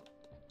 let's go.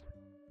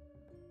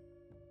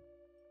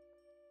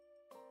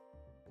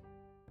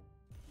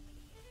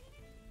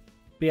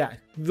 But yeah,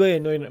 really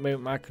annoying at the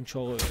moment my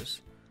controller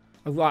is.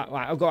 I've got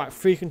like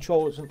 3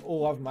 controllers and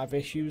all of them have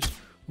issues.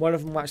 One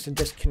of them likes to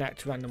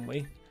disconnect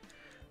randomly.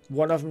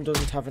 One of them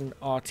doesn't have an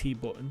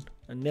RT button.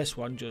 And this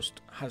one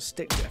just has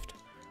stick drift.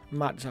 I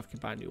might just have to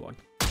buy a new one.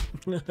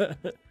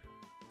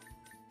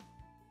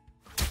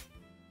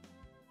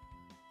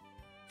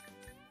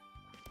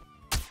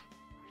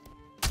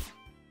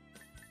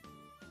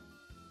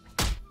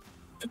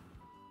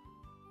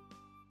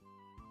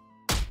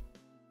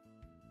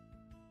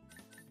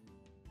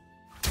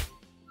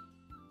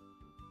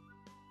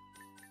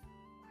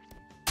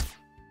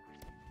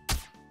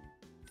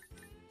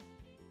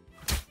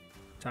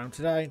 Time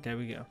to die. There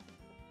we go.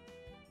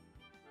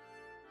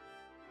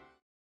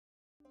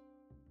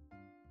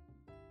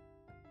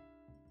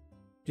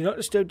 Do not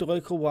disturb the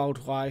local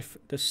wildlife.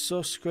 The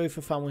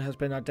Susgrover family has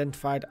been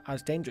identified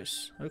as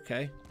dangerous.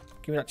 Okay.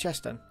 Give me that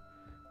chest then.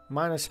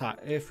 Miner's hat.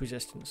 Earth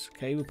resistance.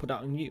 Okay, we'll put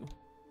that on you.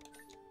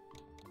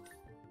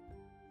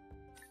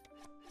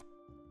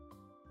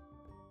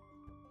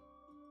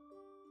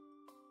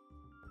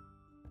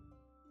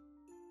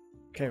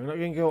 Okay, we're not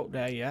going to go up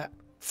there yet.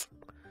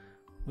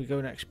 We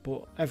go next,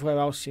 but everywhere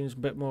else seems a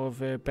bit more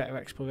of a better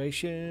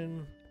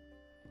exploration.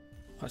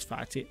 Let's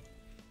fight it.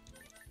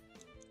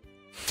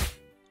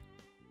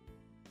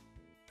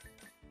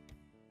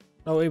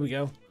 Oh, here we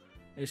go.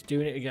 It's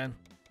doing it again.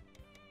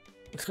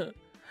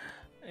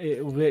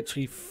 It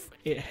literally,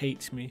 it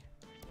hates me.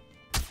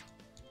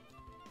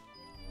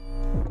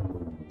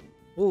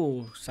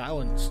 Oh,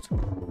 silenced.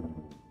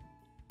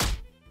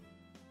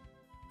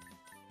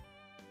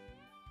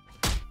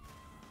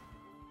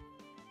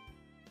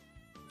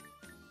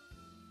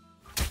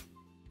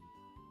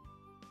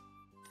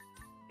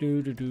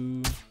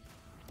 Do.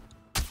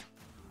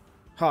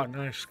 Oh,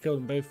 nice. Killed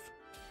them both.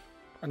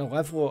 And a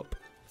level up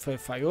for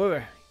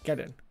Fiora. Get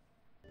in.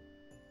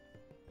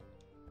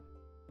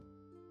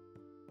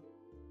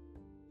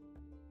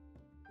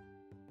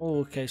 Oh,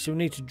 okay, so we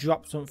need to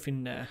drop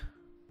something there.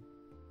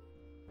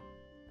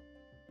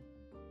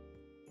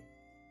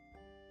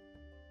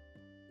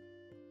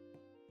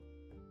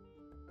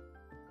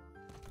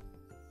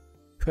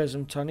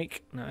 Prism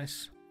tonic.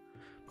 Nice.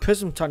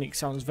 Prism tonic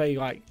sounds very,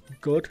 like,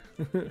 good.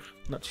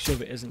 Not too sure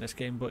if it is in this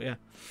game, but yeah.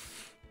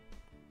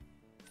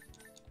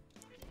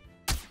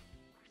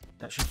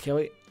 That should kill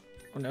it.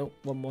 Oh no,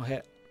 one more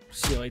hit.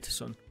 See you later,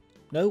 son.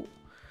 No.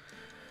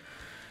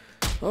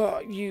 Oh,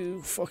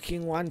 you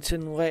fucking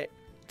lantern lit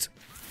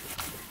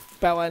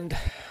bellend.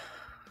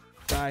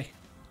 Die.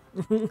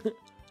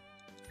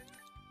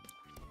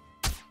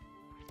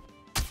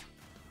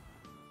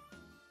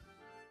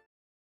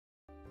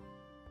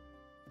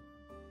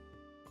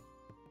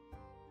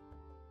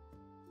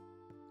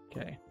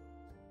 Okay.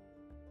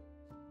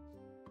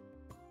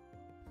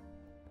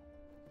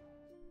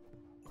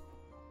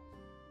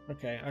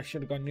 Okay, I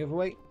should have gone the other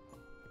way.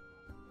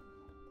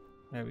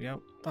 There we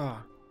go.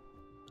 Ah.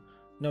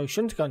 No, I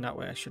shouldn't have gone that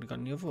way. I should have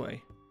gone the other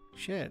way.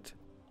 Shit.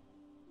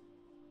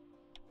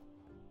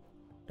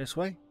 This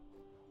way?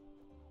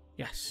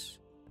 Yes.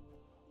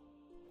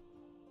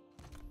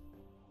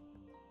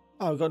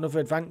 Oh, we've got another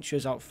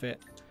adventurer's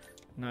outfit.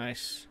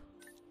 Nice.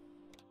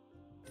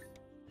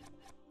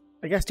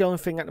 I guess the only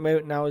thing at the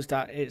moment now is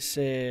that it's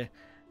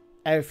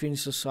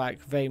everything's just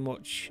like very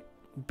much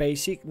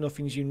basic.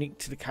 Nothing's unique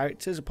to the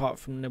characters apart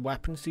from the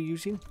weapons they're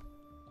using.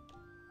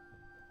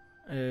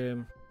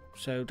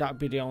 So that'd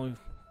be the only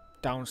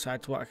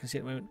downside to what I can see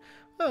at the moment.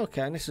 Oh,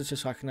 okay, and this is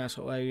just like a nice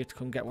little area to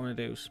come get one of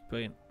those.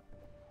 Brilliant.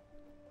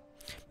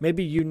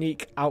 Maybe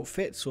unique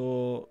outfits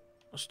or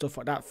stuff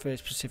like that for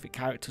specific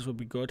characters would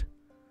be good.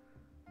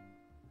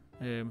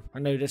 I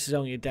know this is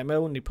only a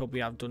demo and they probably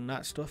have done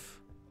that stuff,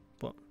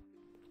 but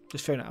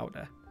just throwing it out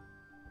there.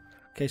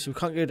 Okay, so we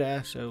can't go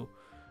there, so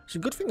it's a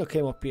good thing I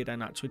came up here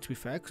then, actually, to be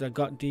fair, because I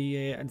got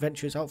the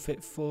adventurer's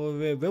outfit for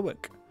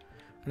Rowick.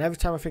 And every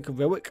time I think of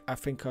Rowick, I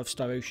think of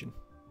Star Ocean.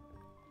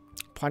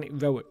 Planet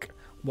Rowick,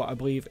 what I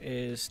believe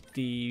is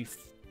the...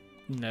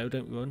 No,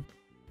 don't run.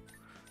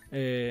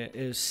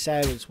 Is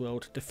Sarah's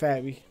world, the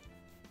fairy.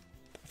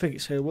 I think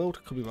it's her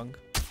world, could be wrong.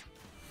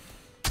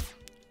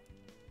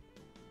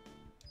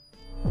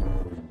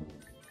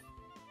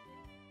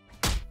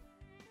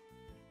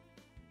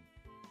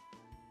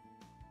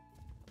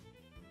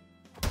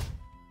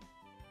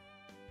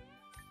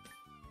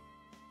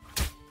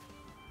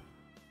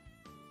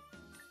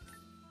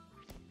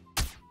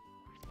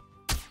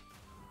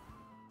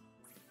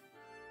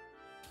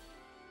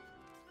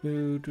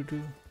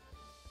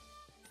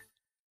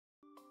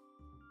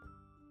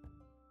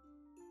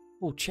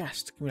 Oh,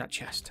 chest. Give me that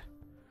chest.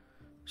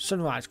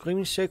 Sunrise.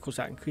 Gleaming circles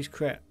that increase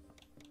crit.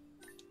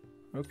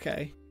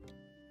 Okay.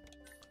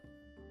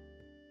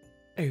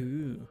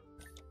 Ooh.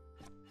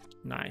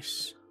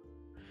 Nice.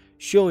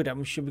 Surely then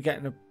we should be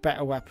getting a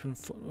better weapon.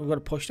 We've got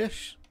to push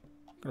this.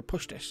 We've got to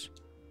push this.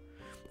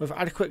 With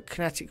adequate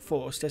kinetic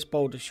force, this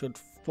boulder should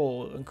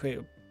fall and create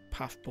a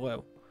path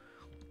below.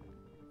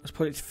 Let's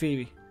put it to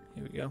theory.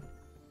 Here we go.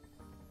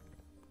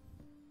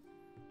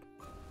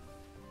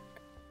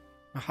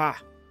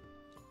 Aha.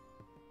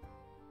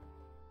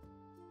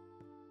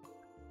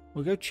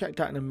 We'll go check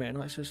that in a minute.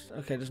 Let's just...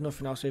 Okay, there's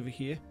nothing else over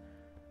here.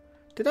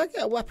 Did I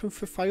get a weapon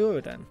for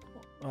Fiora then?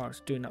 Oh, it's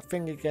doing that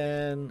thing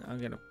again. I'm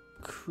going to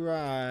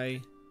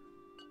cry.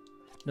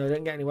 No, I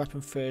didn't get any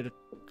weapon for the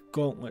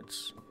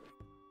gauntlets.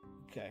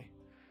 Okay.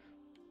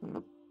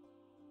 I'm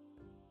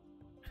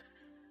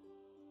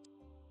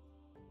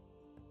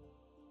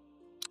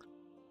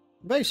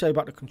very sorry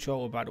about the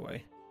controller, by the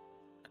way.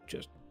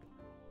 Just...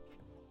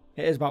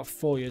 It is about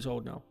 4 years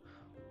old now.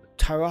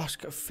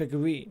 Tarrasque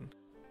figurine.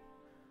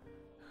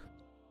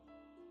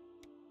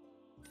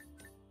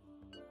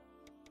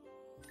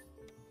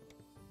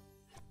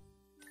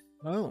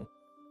 Oh.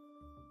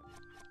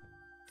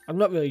 I'm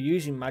not really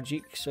using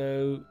magic,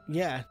 so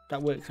yeah,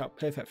 that works out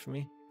perfect for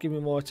me. Give me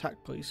more attack,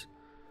 please.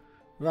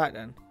 Right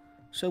then.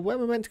 So where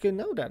am I meant to go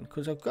now then?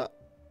 Because I've got...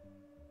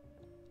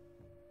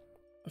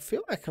 I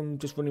feel like I'm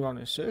just running around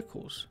in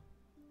circles.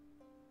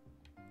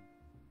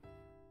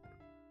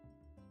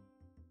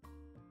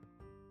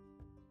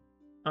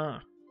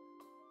 Ah.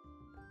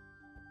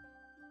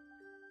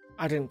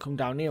 I didn't come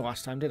down here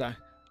last time, did I?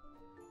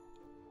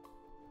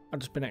 I've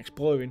just been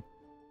exploring.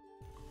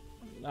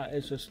 That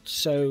is just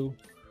so...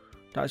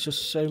 That's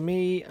just so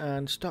me,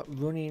 and stop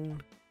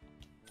running.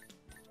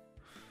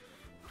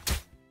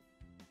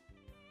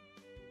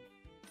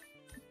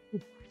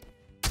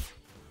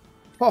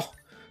 Oh,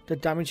 the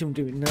damage I'm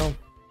doing now.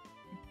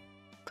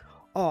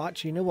 Oh,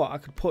 actually, you know what? I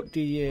could put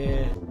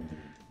the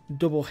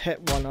double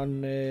hit one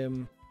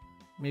on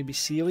maybe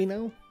Sealy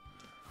now.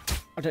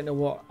 I don't know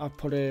what. I'll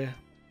put a...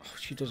 Oh,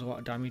 she does a lot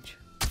of damage.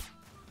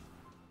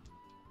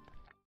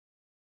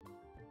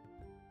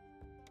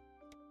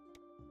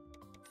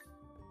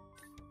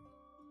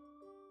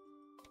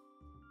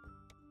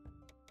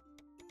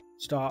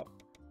 Stop.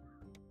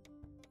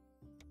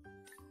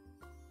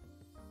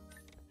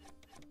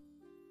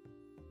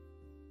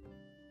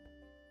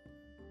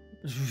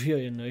 It's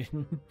really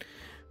annoying.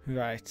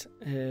 Right.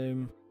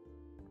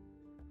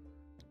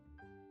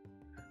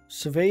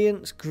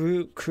 Surveillance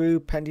crew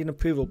pending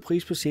approval.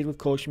 Please proceed with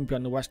caution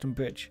beyond the western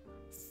bridge.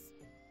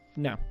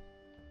 No.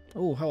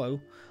 Oh, hello.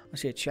 I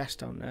see a chest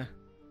down there.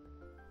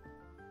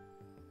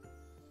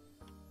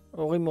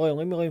 Oh, leave me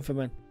alone for a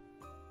minute.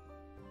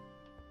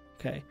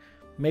 Okay.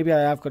 Maybe I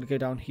have got to go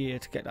down here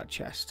to get that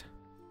chest.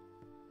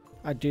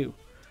 I do.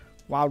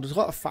 Wow, there's a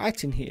lot of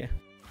fighting here.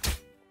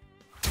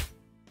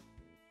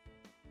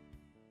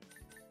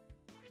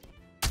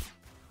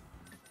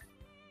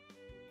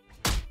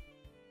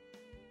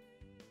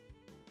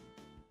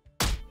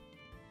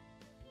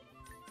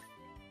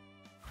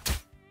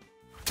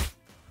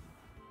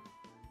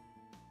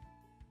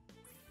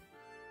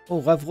 Oh,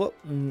 level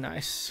up.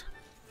 Nice.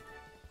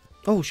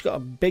 Oh, she's got a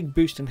big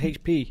boost in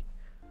HP.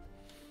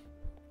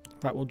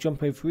 Right, we'll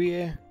jump over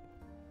here.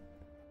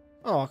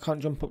 Oh, I can't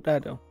jump up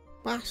there though.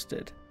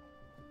 Bastard.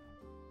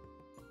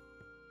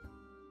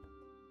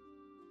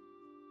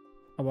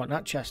 I want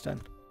that chest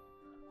then.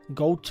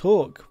 Gold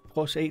Torque.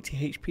 Plus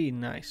 80 HP.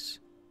 Nice.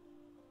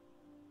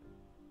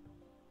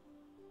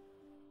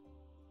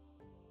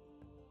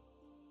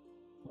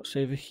 What's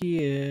over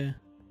here?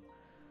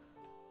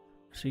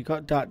 So you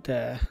got that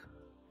there.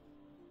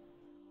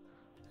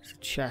 There's a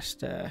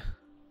chest there.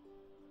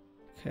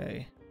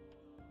 Okay.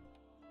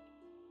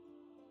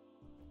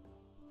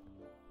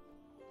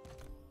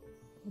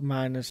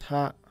 Miner's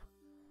hat.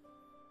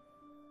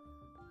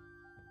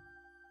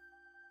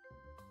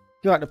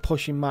 You're like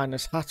pushing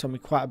miner's hat on me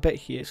quite a bit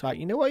here. It's like,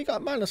 you know what, you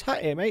got a miner's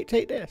hat here, mate.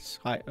 Take this.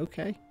 Right,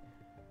 okay.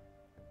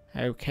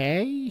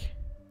 Okay.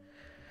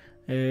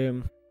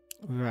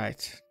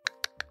 Right.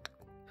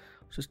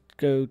 Just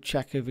go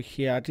check over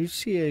here. I do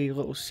see a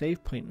little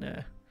save point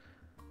there.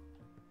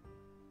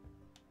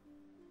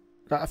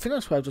 I think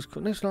that's where I've just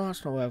come. No,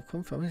 that's not where I've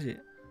come from, is it?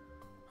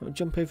 Let me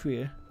jump over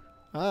here.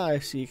 Ah, I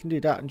see. You can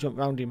do that and jump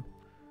around him.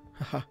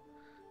 Haha.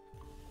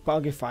 But I'll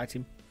go fight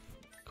him.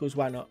 Because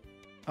why not?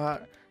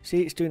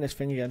 See, it's doing this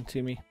thing again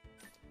to me.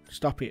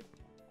 Stop it.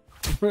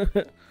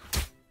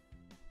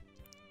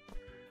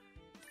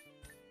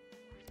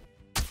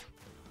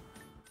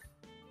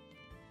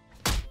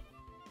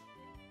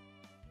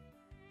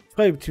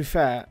 Probably, to be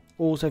fair,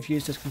 all I've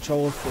used this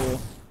controller for...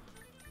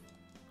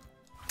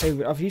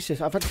 I've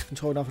had this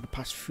controller now for the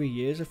past 3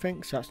 years, I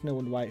think. So that's no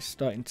wonder why it's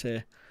starting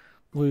to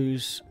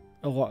lose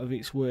a lot of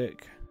its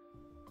work.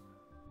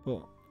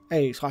 But,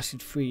 hey, it's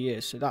lasted 3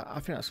 years. So I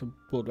think that's a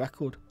world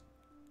record.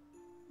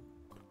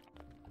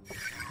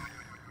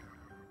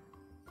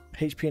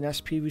 HP and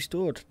SP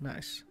restored.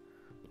 Nice.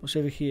 What's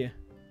over here?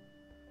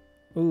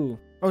 Ooh.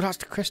 Oh, that's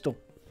the crystal.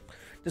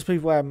 This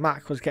is where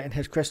Mac was getting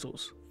his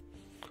crystals.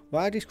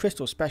 Why are these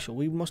crystals special?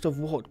 We must have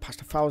walked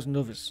past 1,000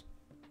 others.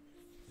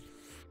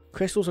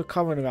 Crystals are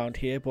common around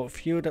here, but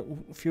fewer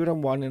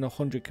than 1 in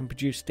 100 can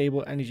produce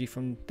stable energy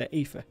from the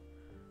ether.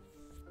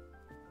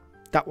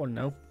 That one,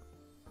 no.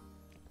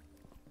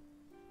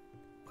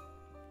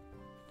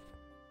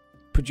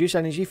 Produce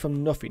energy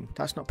from nothing.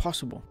 That's not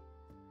possible.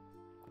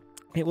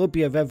 It would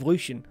be a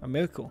revolution, a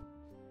miracle.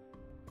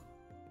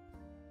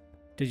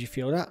 Did you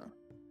feel that?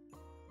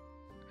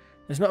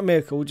 It's not a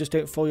miracle, we just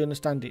don't fully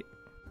understand it.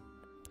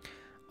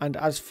 And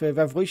as for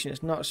revolution,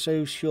 it's not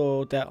so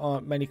sure there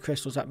aren't many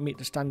crystals that meet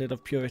the standard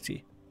of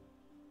purity.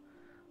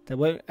 There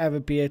won't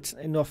ever be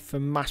enough for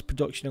mass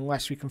production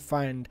unless we can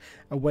find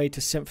a way to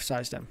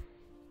synthesize them.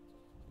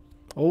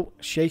 Oh,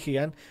 shake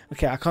again.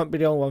 Okay, I can't be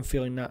the only one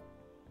feeling that.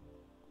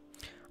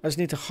 I just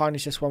need to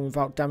harness this one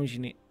without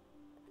damaging it.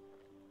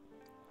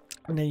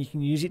 And then you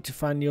can use it to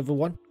find the other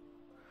one.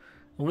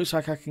 It looks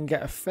like I can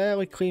get a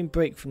fairly clean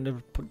break from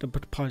the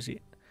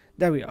deposit.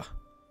 There we are.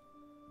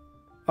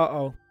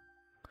 Uh-oh.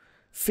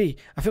 Fee,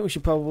 I think we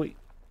should probably...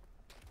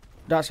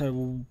 That's a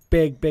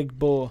big, big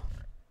boar.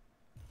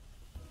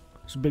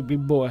 It's a big,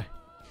 big boy.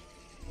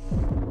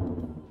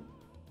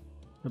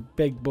 A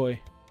big boy.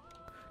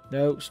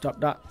 No,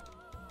 stop that.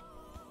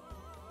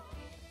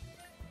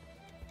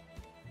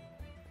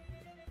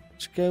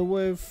 Let's go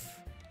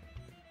with...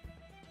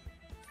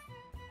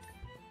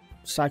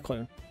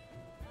 Cyclone.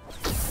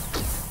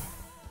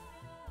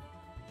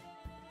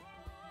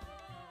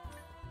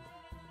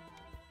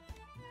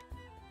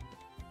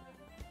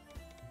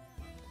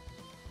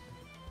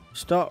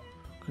 Stop,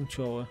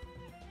 controller.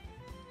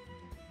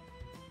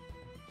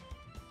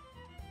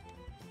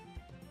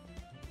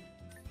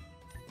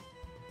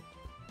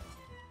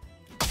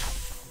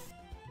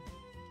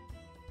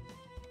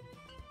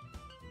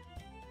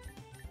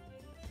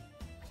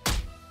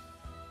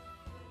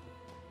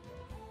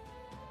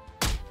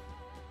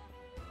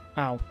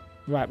 Ow.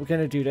 Right, we're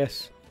going to do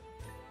this.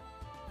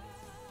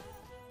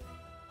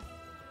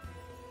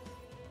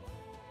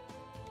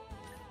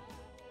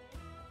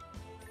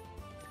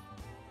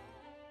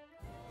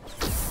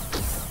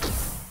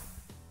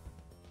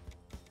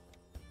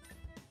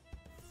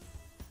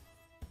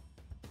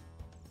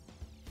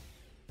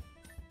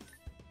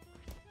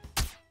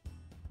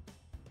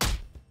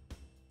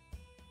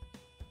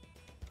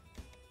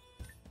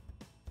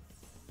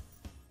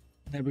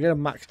 There we go,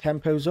 max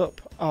tempo's up.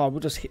 Oh,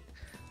 we'll just hit.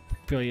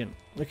 Brilliant.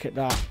 Look at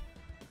that.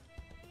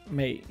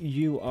 Mate,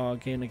 you are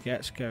gonna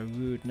get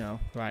screwed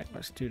now. Right,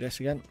 let's do this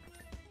again.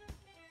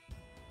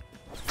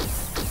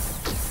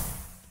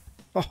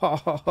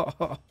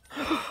 Oh,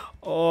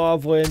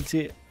 I've learnt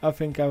it. I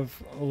think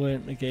I've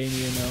learnt the game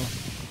here now.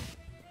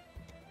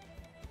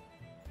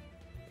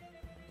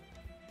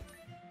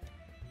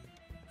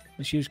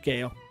 Let's use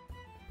Gale.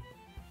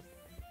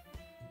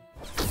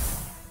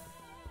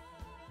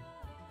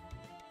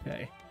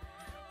 Okay.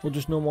 We'll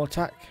just normal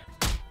attack.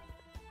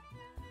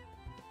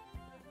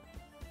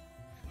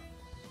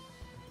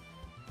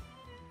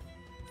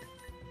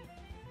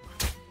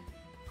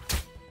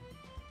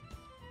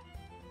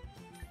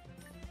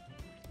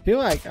 I feel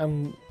like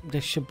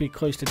this should be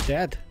close to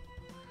dead.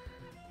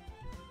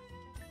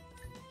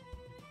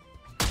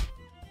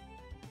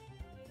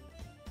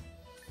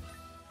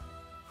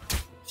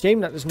 Shame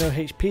that there's no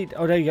HP.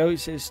 Oh, there you go.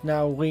 It's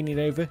now leaning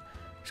over.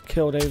 It's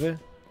killed over.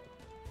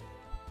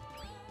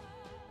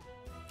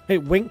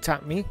 It winked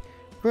at me.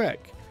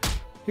 Brick.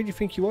 Who do you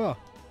think you are?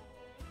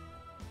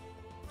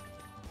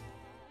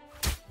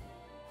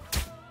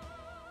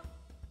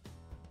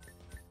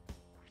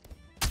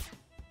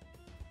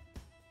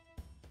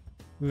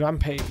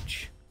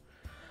 Rampage.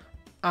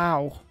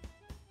 Ow.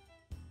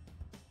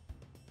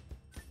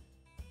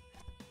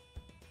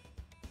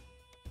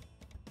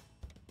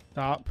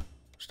 Stop.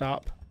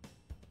 Stop.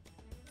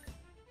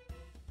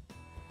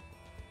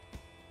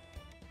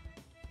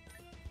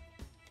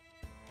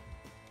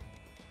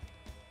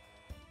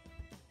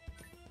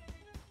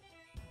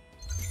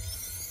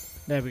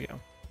 There we go.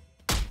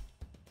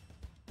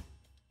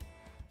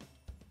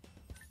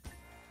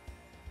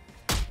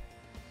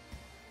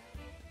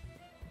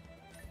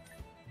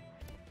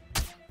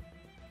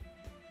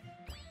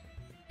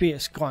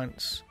 Fierce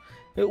glance.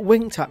 It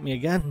winked at me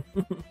again.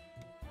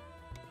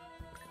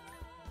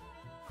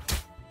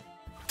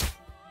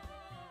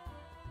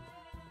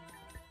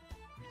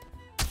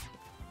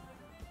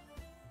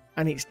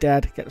 And it's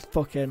dead. Get the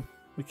fuck in.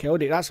 We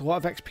killed it. That's a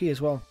lot of XP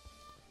as well.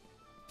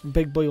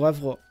 Big boy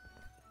level up.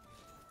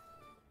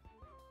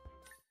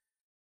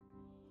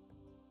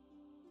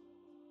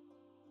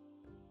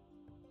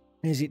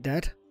 Is it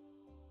dead?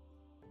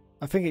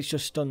 I think it's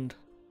just stunned.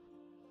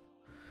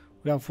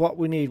 We have what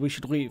we need. We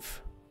should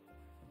leave.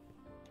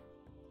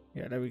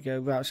 Yeah, there we go.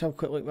 Right, let's have a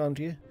quick look around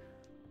here.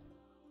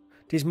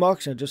 These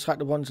marks are just like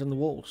the ones on the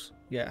walls.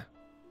 Yeah.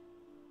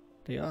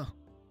 They are.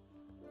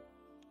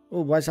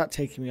 Oh, where's that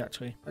taking me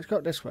actually? Let's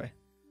go this way.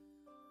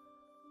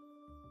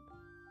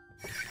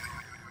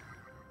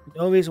 The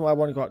only reason why I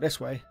want to go out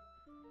this way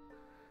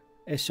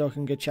is so I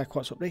can go check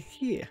what's up there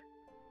here.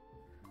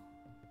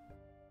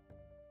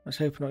 Let's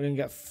hope we're not going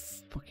to get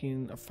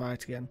fucking a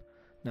fight again.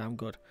 No, I'm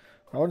good.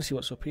 I want to see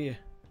what's up here.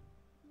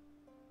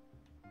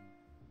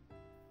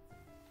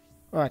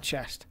 Alright,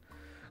 chest.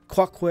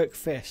 Clockwork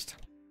fist.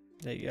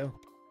 There you go.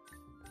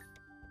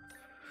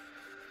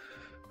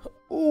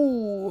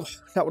 Oh,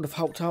 that would have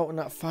helped out in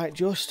that fight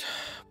just.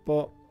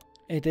 But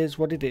it is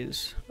what it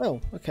is. Oh,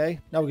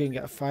 okay. Now we're going to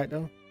get a fight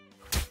though.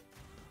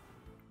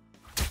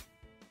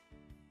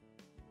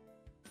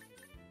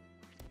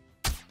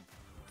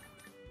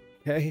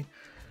 Okay.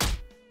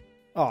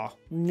 Oh,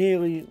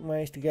 nearly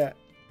managed to get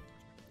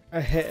a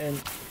hit in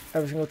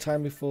every single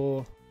time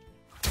before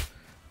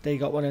they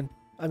got one in.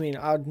 I mean,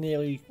 I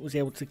nearly was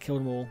able to kill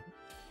them all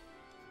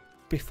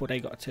before they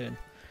got a turn.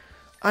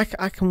 I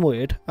can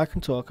word, I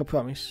can talk, I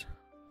promise.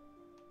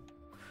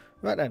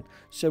 Right then,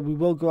 so we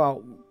will go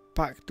out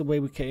back the way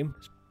we came.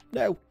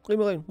 No, leave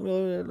me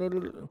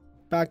alone.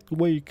 Back the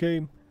way you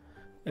came.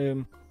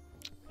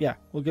 Yeah,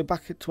 we'll go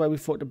back to where we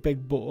fought the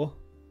big boar.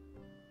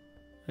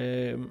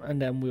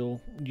 And then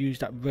we'll use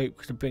that rope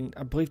because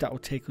I believe that will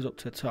take us up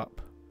to the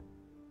top.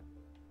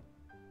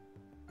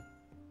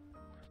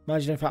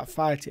 Imagine if I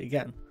fight it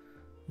again.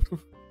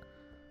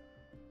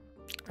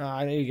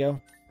 Ah, there you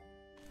go.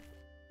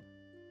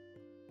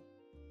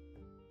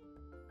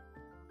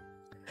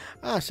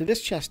 Ah, so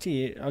this chest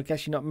here, I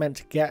guess you're not meant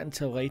to get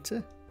until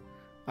later.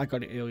 I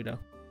got it early though.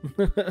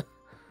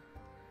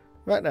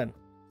 Right then.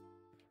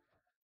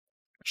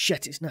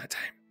 Shit, it's night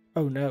time.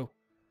 Oh no.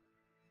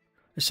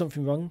 There's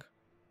something wrong.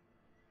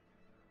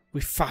 We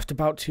faffed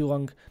about too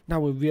long. Now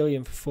we're really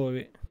in for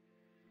it.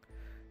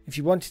 If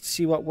you wanted to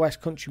see what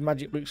West Country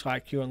magic looks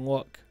like, you're in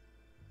luck.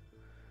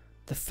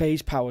 The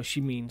phase power,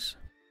 she means.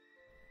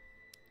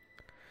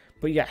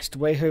 But yes, the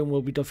way home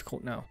will be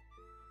difficult now.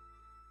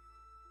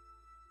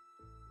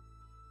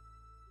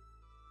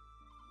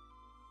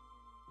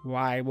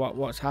 Why?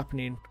 What's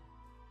happening?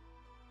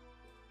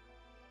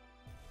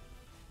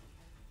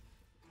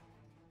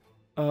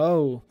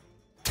 Oh.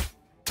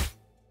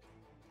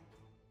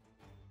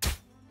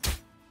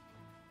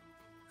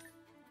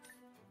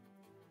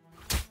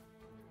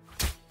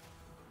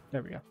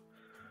 There we go.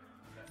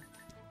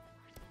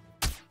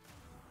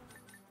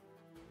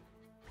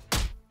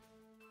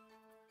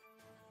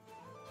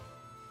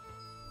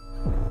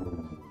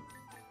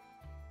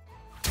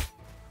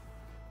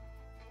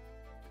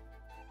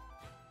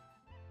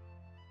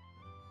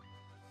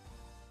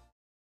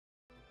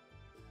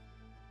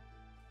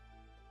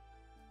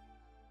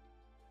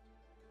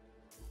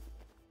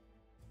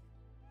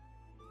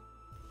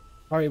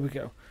 Oh, here we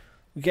go.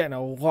 We're getting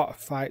a lot of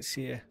fights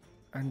here,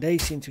 and they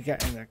seem to be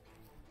getting a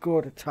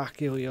good attack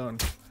early on.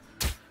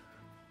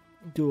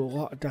 Do a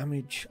lot of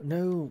damage.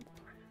 No.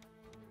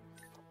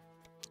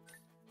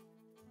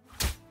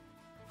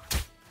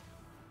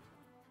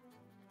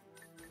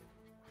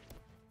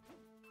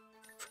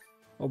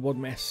 I would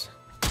miss.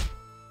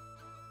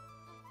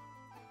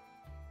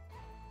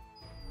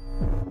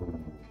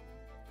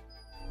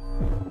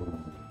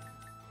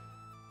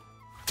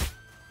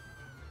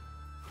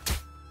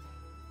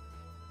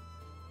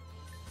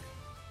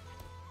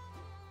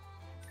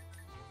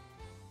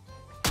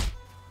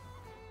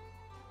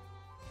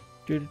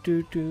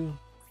 The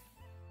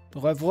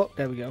level up,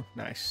 there we go,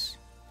 nice.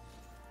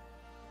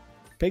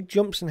 Big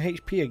jumps in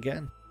HP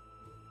again.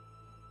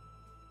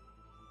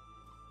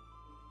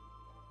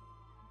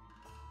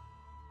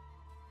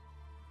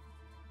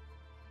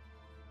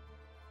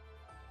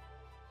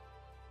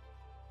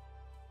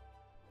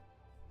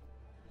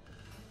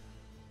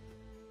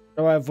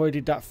 Oh, I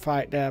avoided that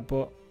fight there,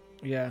 but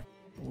yeah.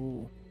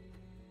 Ooh.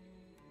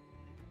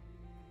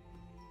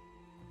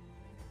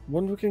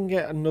 wonder if we can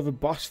get another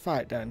boss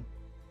fight then.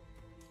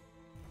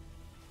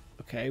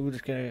 Okay, we're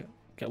just gonna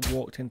get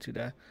walked into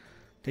there.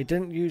 They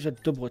didn't use a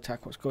double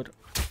attack, what's good.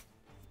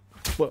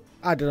 But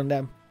I did on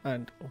them,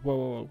 and whoa,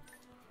 whoa, whoa.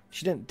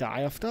 She didn't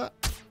die off that.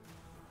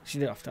 She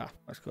did off that,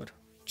 that's good.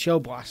 Chill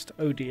blast,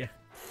 oh dear.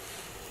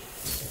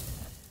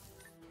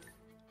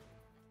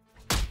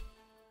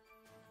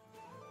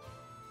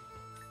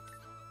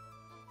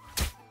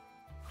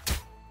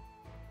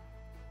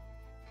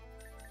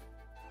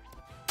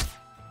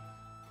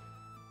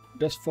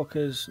 This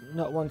fucker's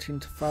not wanting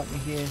to fight me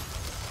here.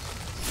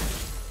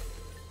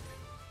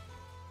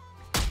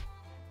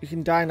 You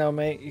can die now,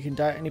 mate. You can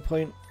die at any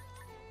point.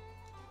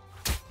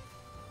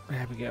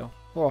 There we go.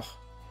 Oh.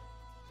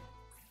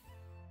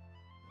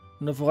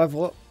 Another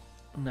level up.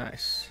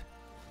 Nice.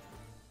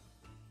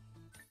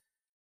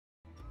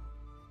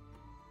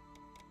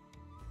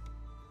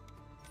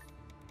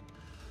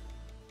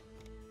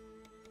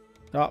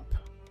 Stop.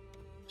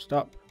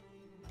 Stop.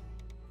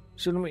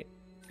 Shouldn't we?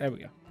 There we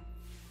go.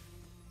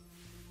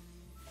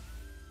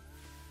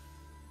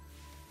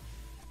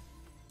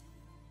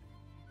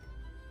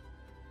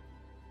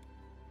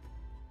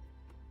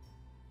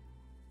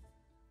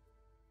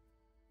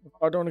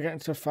 I don't want to get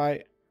into a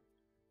fight.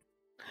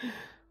 I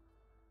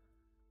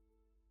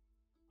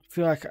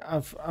feel like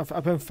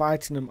I've been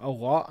fighting them a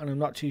lot, and I'm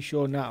not too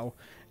sure now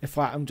if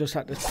like I'm just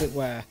at this bit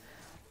where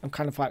I'm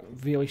kind of like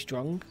really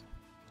strong.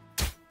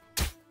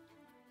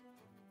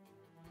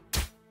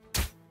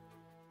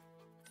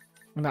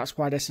 And that's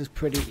why this is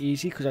pretty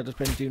easy, because I've just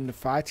been doing the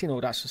fighting, or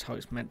that's just how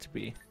it's meant to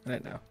be. I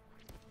don't know.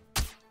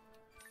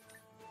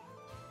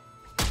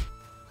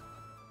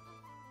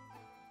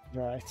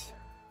 Right.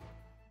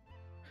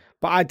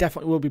 But I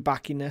definitely will be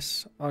backing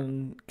this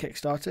on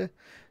Kickstarter.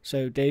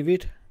 So,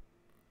 David,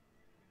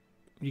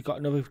 you got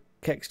another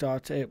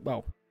Kickstarter,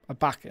 well, a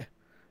backer,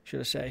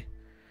 should I say,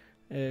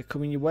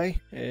 coming your way.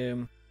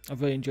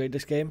 I've really enjoyed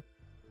this game.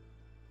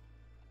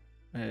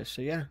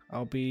 So, yeah,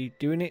 I'll be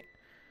doing it.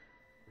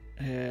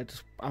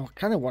 I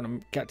kind of want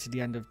to get to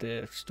the end of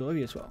the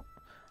story as well.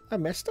 I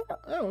missed that.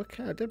 Oh,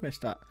 okay, I did miss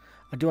that.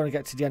 I do want to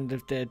get to the end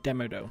of the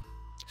demo, though.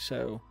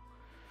 So,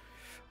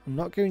 I'm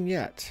not going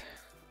yet.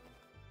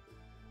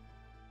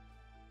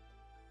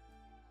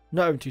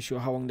 Not even too sure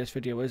how long this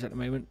video is at the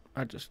moment.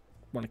 I just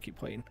want to keep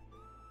playing.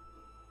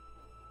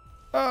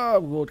 Oh,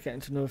 we'll get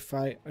into another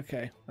fight.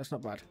 Okay, that's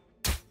not bad.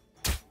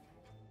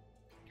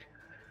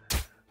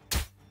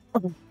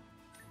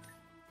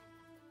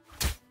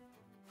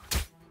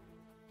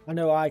 I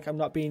know, like, I'm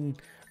not being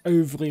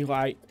overly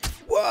like,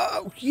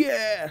 whoa,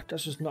 yeah.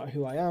 That's just not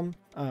who I am.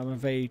 I'm a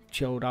very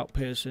chilled out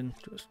person.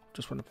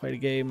 Just want to play the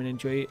game and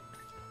enjoy it.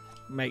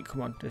 Mate,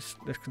 come on, this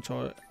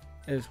controller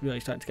is really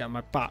starting to get on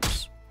my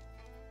baps.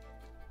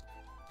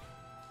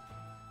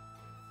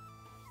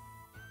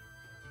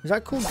 Is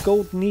that called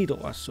Gold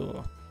Needle? I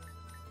saw.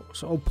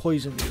 It's old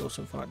Poison Needle or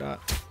something like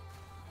that.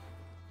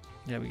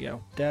 There we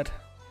go. Dead.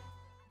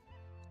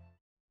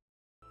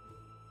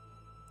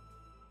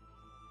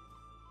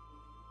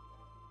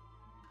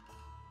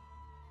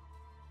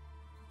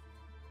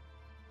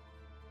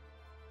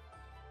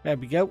 There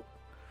we go.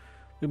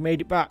 We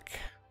made it back.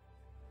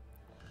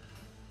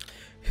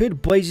 Who the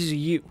blazes are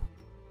you?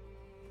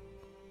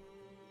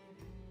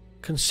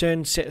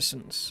 Concerned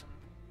citizens.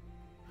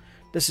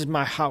 This is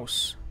my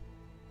house.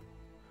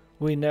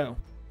 We know.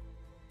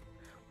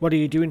 What are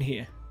you doing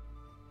here?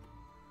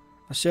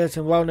 A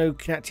certain well-known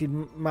connected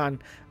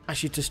man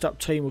asked you to stop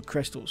toying with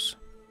crystals.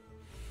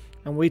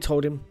 And we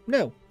told him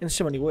no, in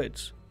so many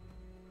words.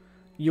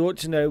 You ought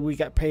to know we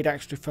get paid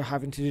extra for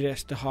having to do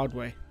this the hard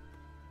way.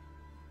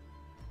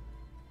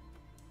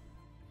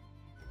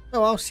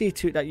 Oh, I'll see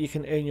to it that you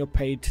can earn your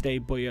pay today,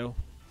 boyo.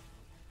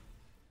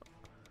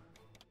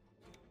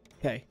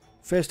 Okay,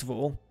 first of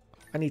all,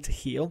 I need to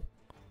heal.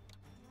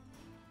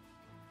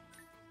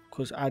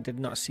 Because I did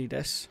not see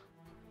this.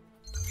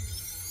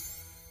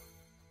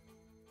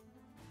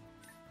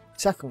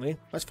 Secondly,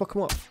 let's fuck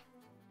him up.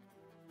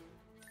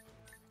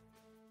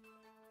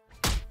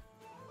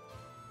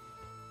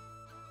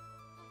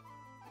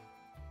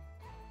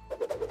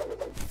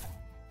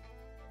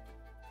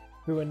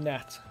 Who a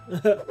net.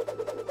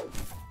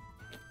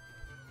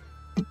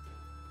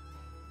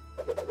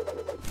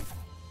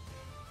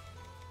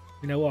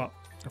 You know what?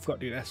 I've got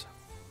to do this.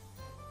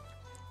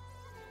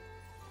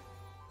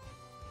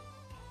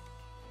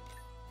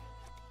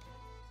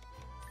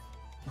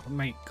 Oh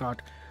my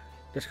god,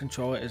 this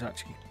controller is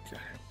actually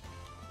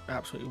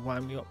absolutely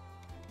winding me up.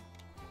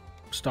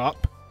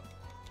 Stop.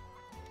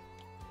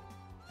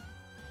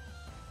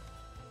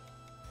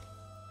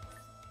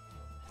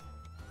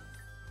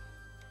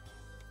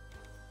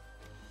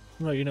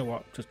 No, you know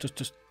what?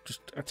 Just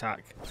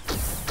attack.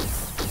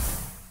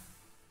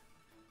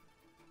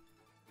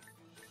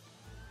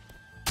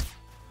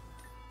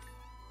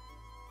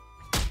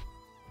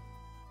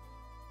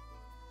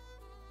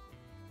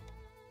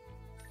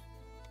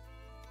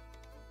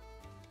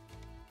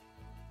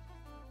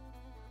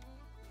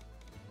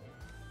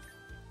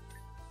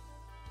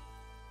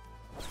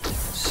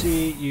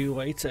 See you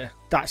later.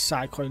 That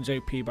Cyclone's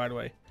OP, by the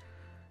way.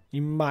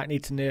 You might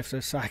need to nerf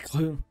the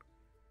cyclone.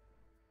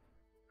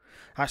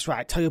 That's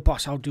right, tell your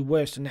boss I'll do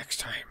worse the next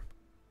time.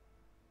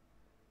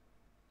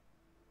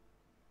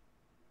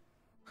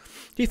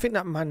 Do you think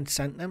that man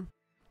sent them?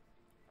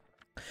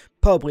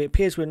 Probably. It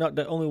appears we're not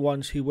the only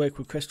ones who work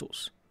with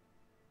crystals.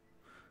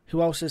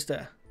 Who else is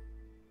there?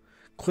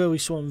 Clearly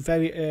someone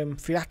very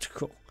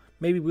theatrical.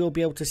 Maybe we'll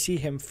be able to see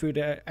him through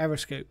the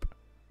aeroscope.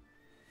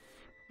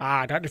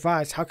 Ah, that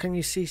device. How can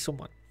you see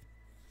someone?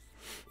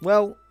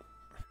 Well,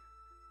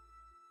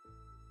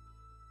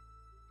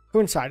 go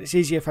inside. It's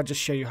easier if I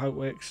just show you how it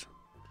works.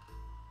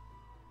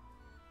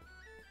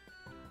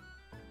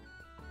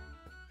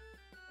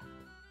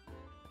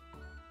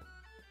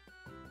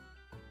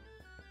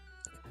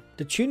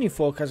 The tuning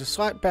fork has a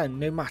slight bend,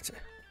 no matter.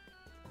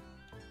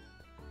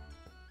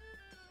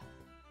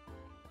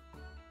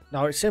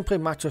 Now it's simply a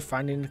matter of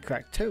finding the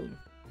correct tone.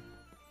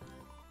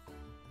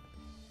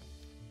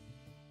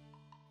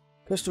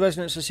 Crystal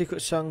Resonance, a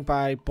secret song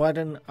by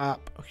Braden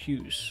Ap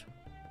Hughes.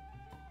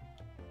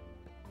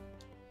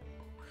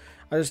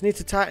 I just need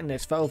to tighten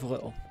this valve a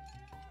little.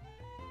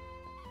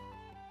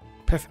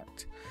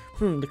 Perfect.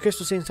 The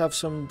crystal seems to have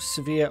some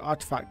severe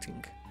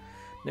artifacting.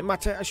 No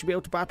matter, I should be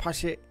able to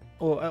bypass it,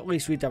 or at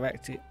least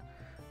redirect it.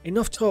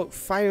 Enough talk,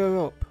 fire her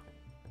up.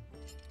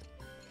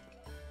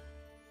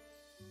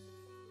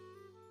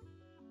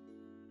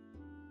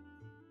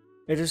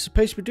 It is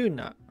supposed to be doing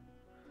that.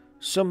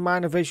 Some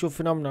minor visual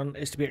phenomenon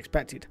is to be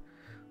expected.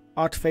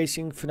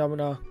 Artifacting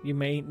phenomena, you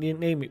may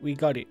name it, we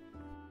got it.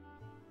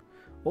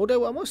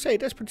 Although I must say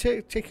this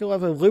particular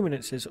level of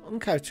luminance is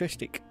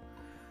uncharacteristic.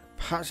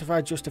 Perhaps if I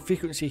adjust the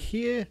frequency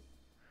here...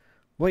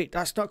 Wait,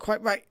 that's not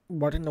quite right.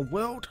 What in the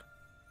world?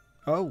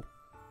 Oh.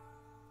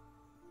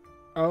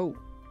 Oh.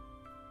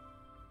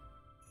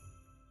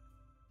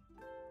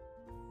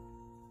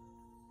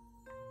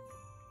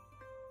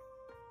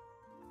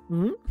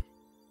 Hmm?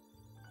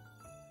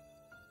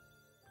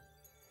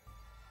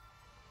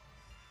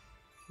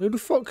 Who the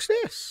fuck's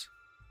this?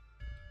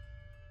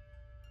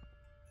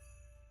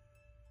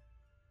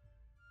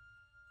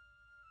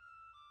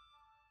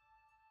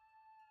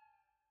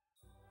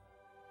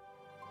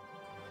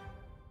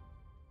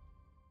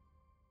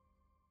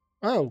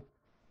 Oh.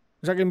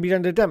 Is that going to be the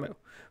end of the demo?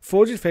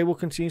 Forged Fate will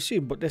continue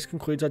soon, but this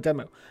concludes our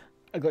demo.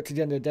 I got to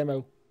the end of the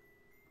demo.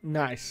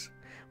 Nice.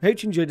 I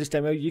hope you enjoyed this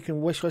demo. You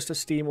can wishlist us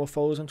Steam or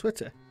follow us on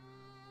Twitter.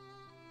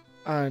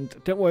 And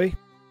don't worry,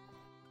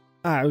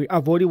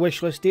 I've already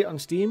wishlisted it on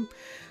Steam.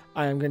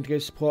 I am going to go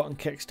support on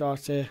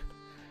Kickstarter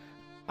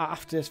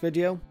after this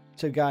video.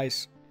 So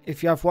guys,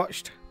 if you have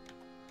watched,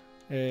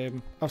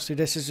 obviously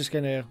this is just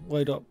going to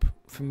load up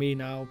for me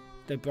now,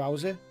 the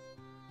browser.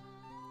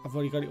 I've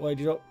already got it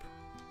loaded up.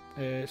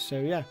 So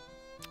yeah,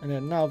 and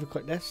then now if we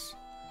click this,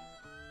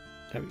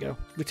 there we go,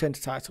 return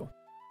to title.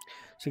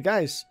 So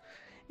guys,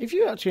 if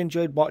you actually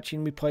enjoyed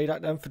watching me play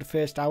that then for the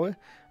first hour,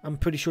 I'm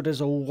pretty sure there's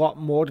a lot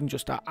more than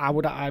just that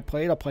hour that I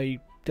played.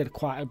 Did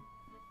quite a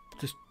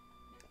just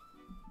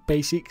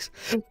basics.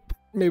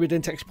 Maybe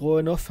didn't explore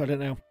enough, I don't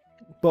know.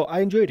 But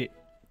I enjoyed it.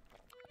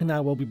 And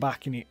I will be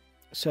back in it.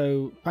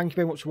 So thank you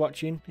very much for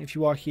watching if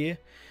you are here.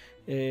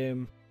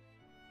 And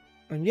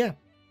yeah,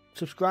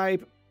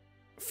 subscribe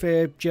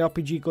for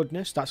JRPG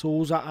goodness. That's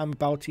all that I'm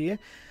about here.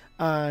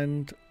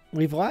 And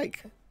leave a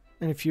like.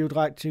 And if you would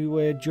like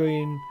to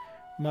join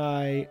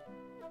my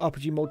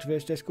RPG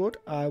Multiverse Discord,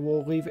 I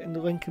will leave it in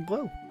the link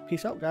below.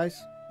 Peace out, guys.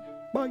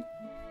 Bye.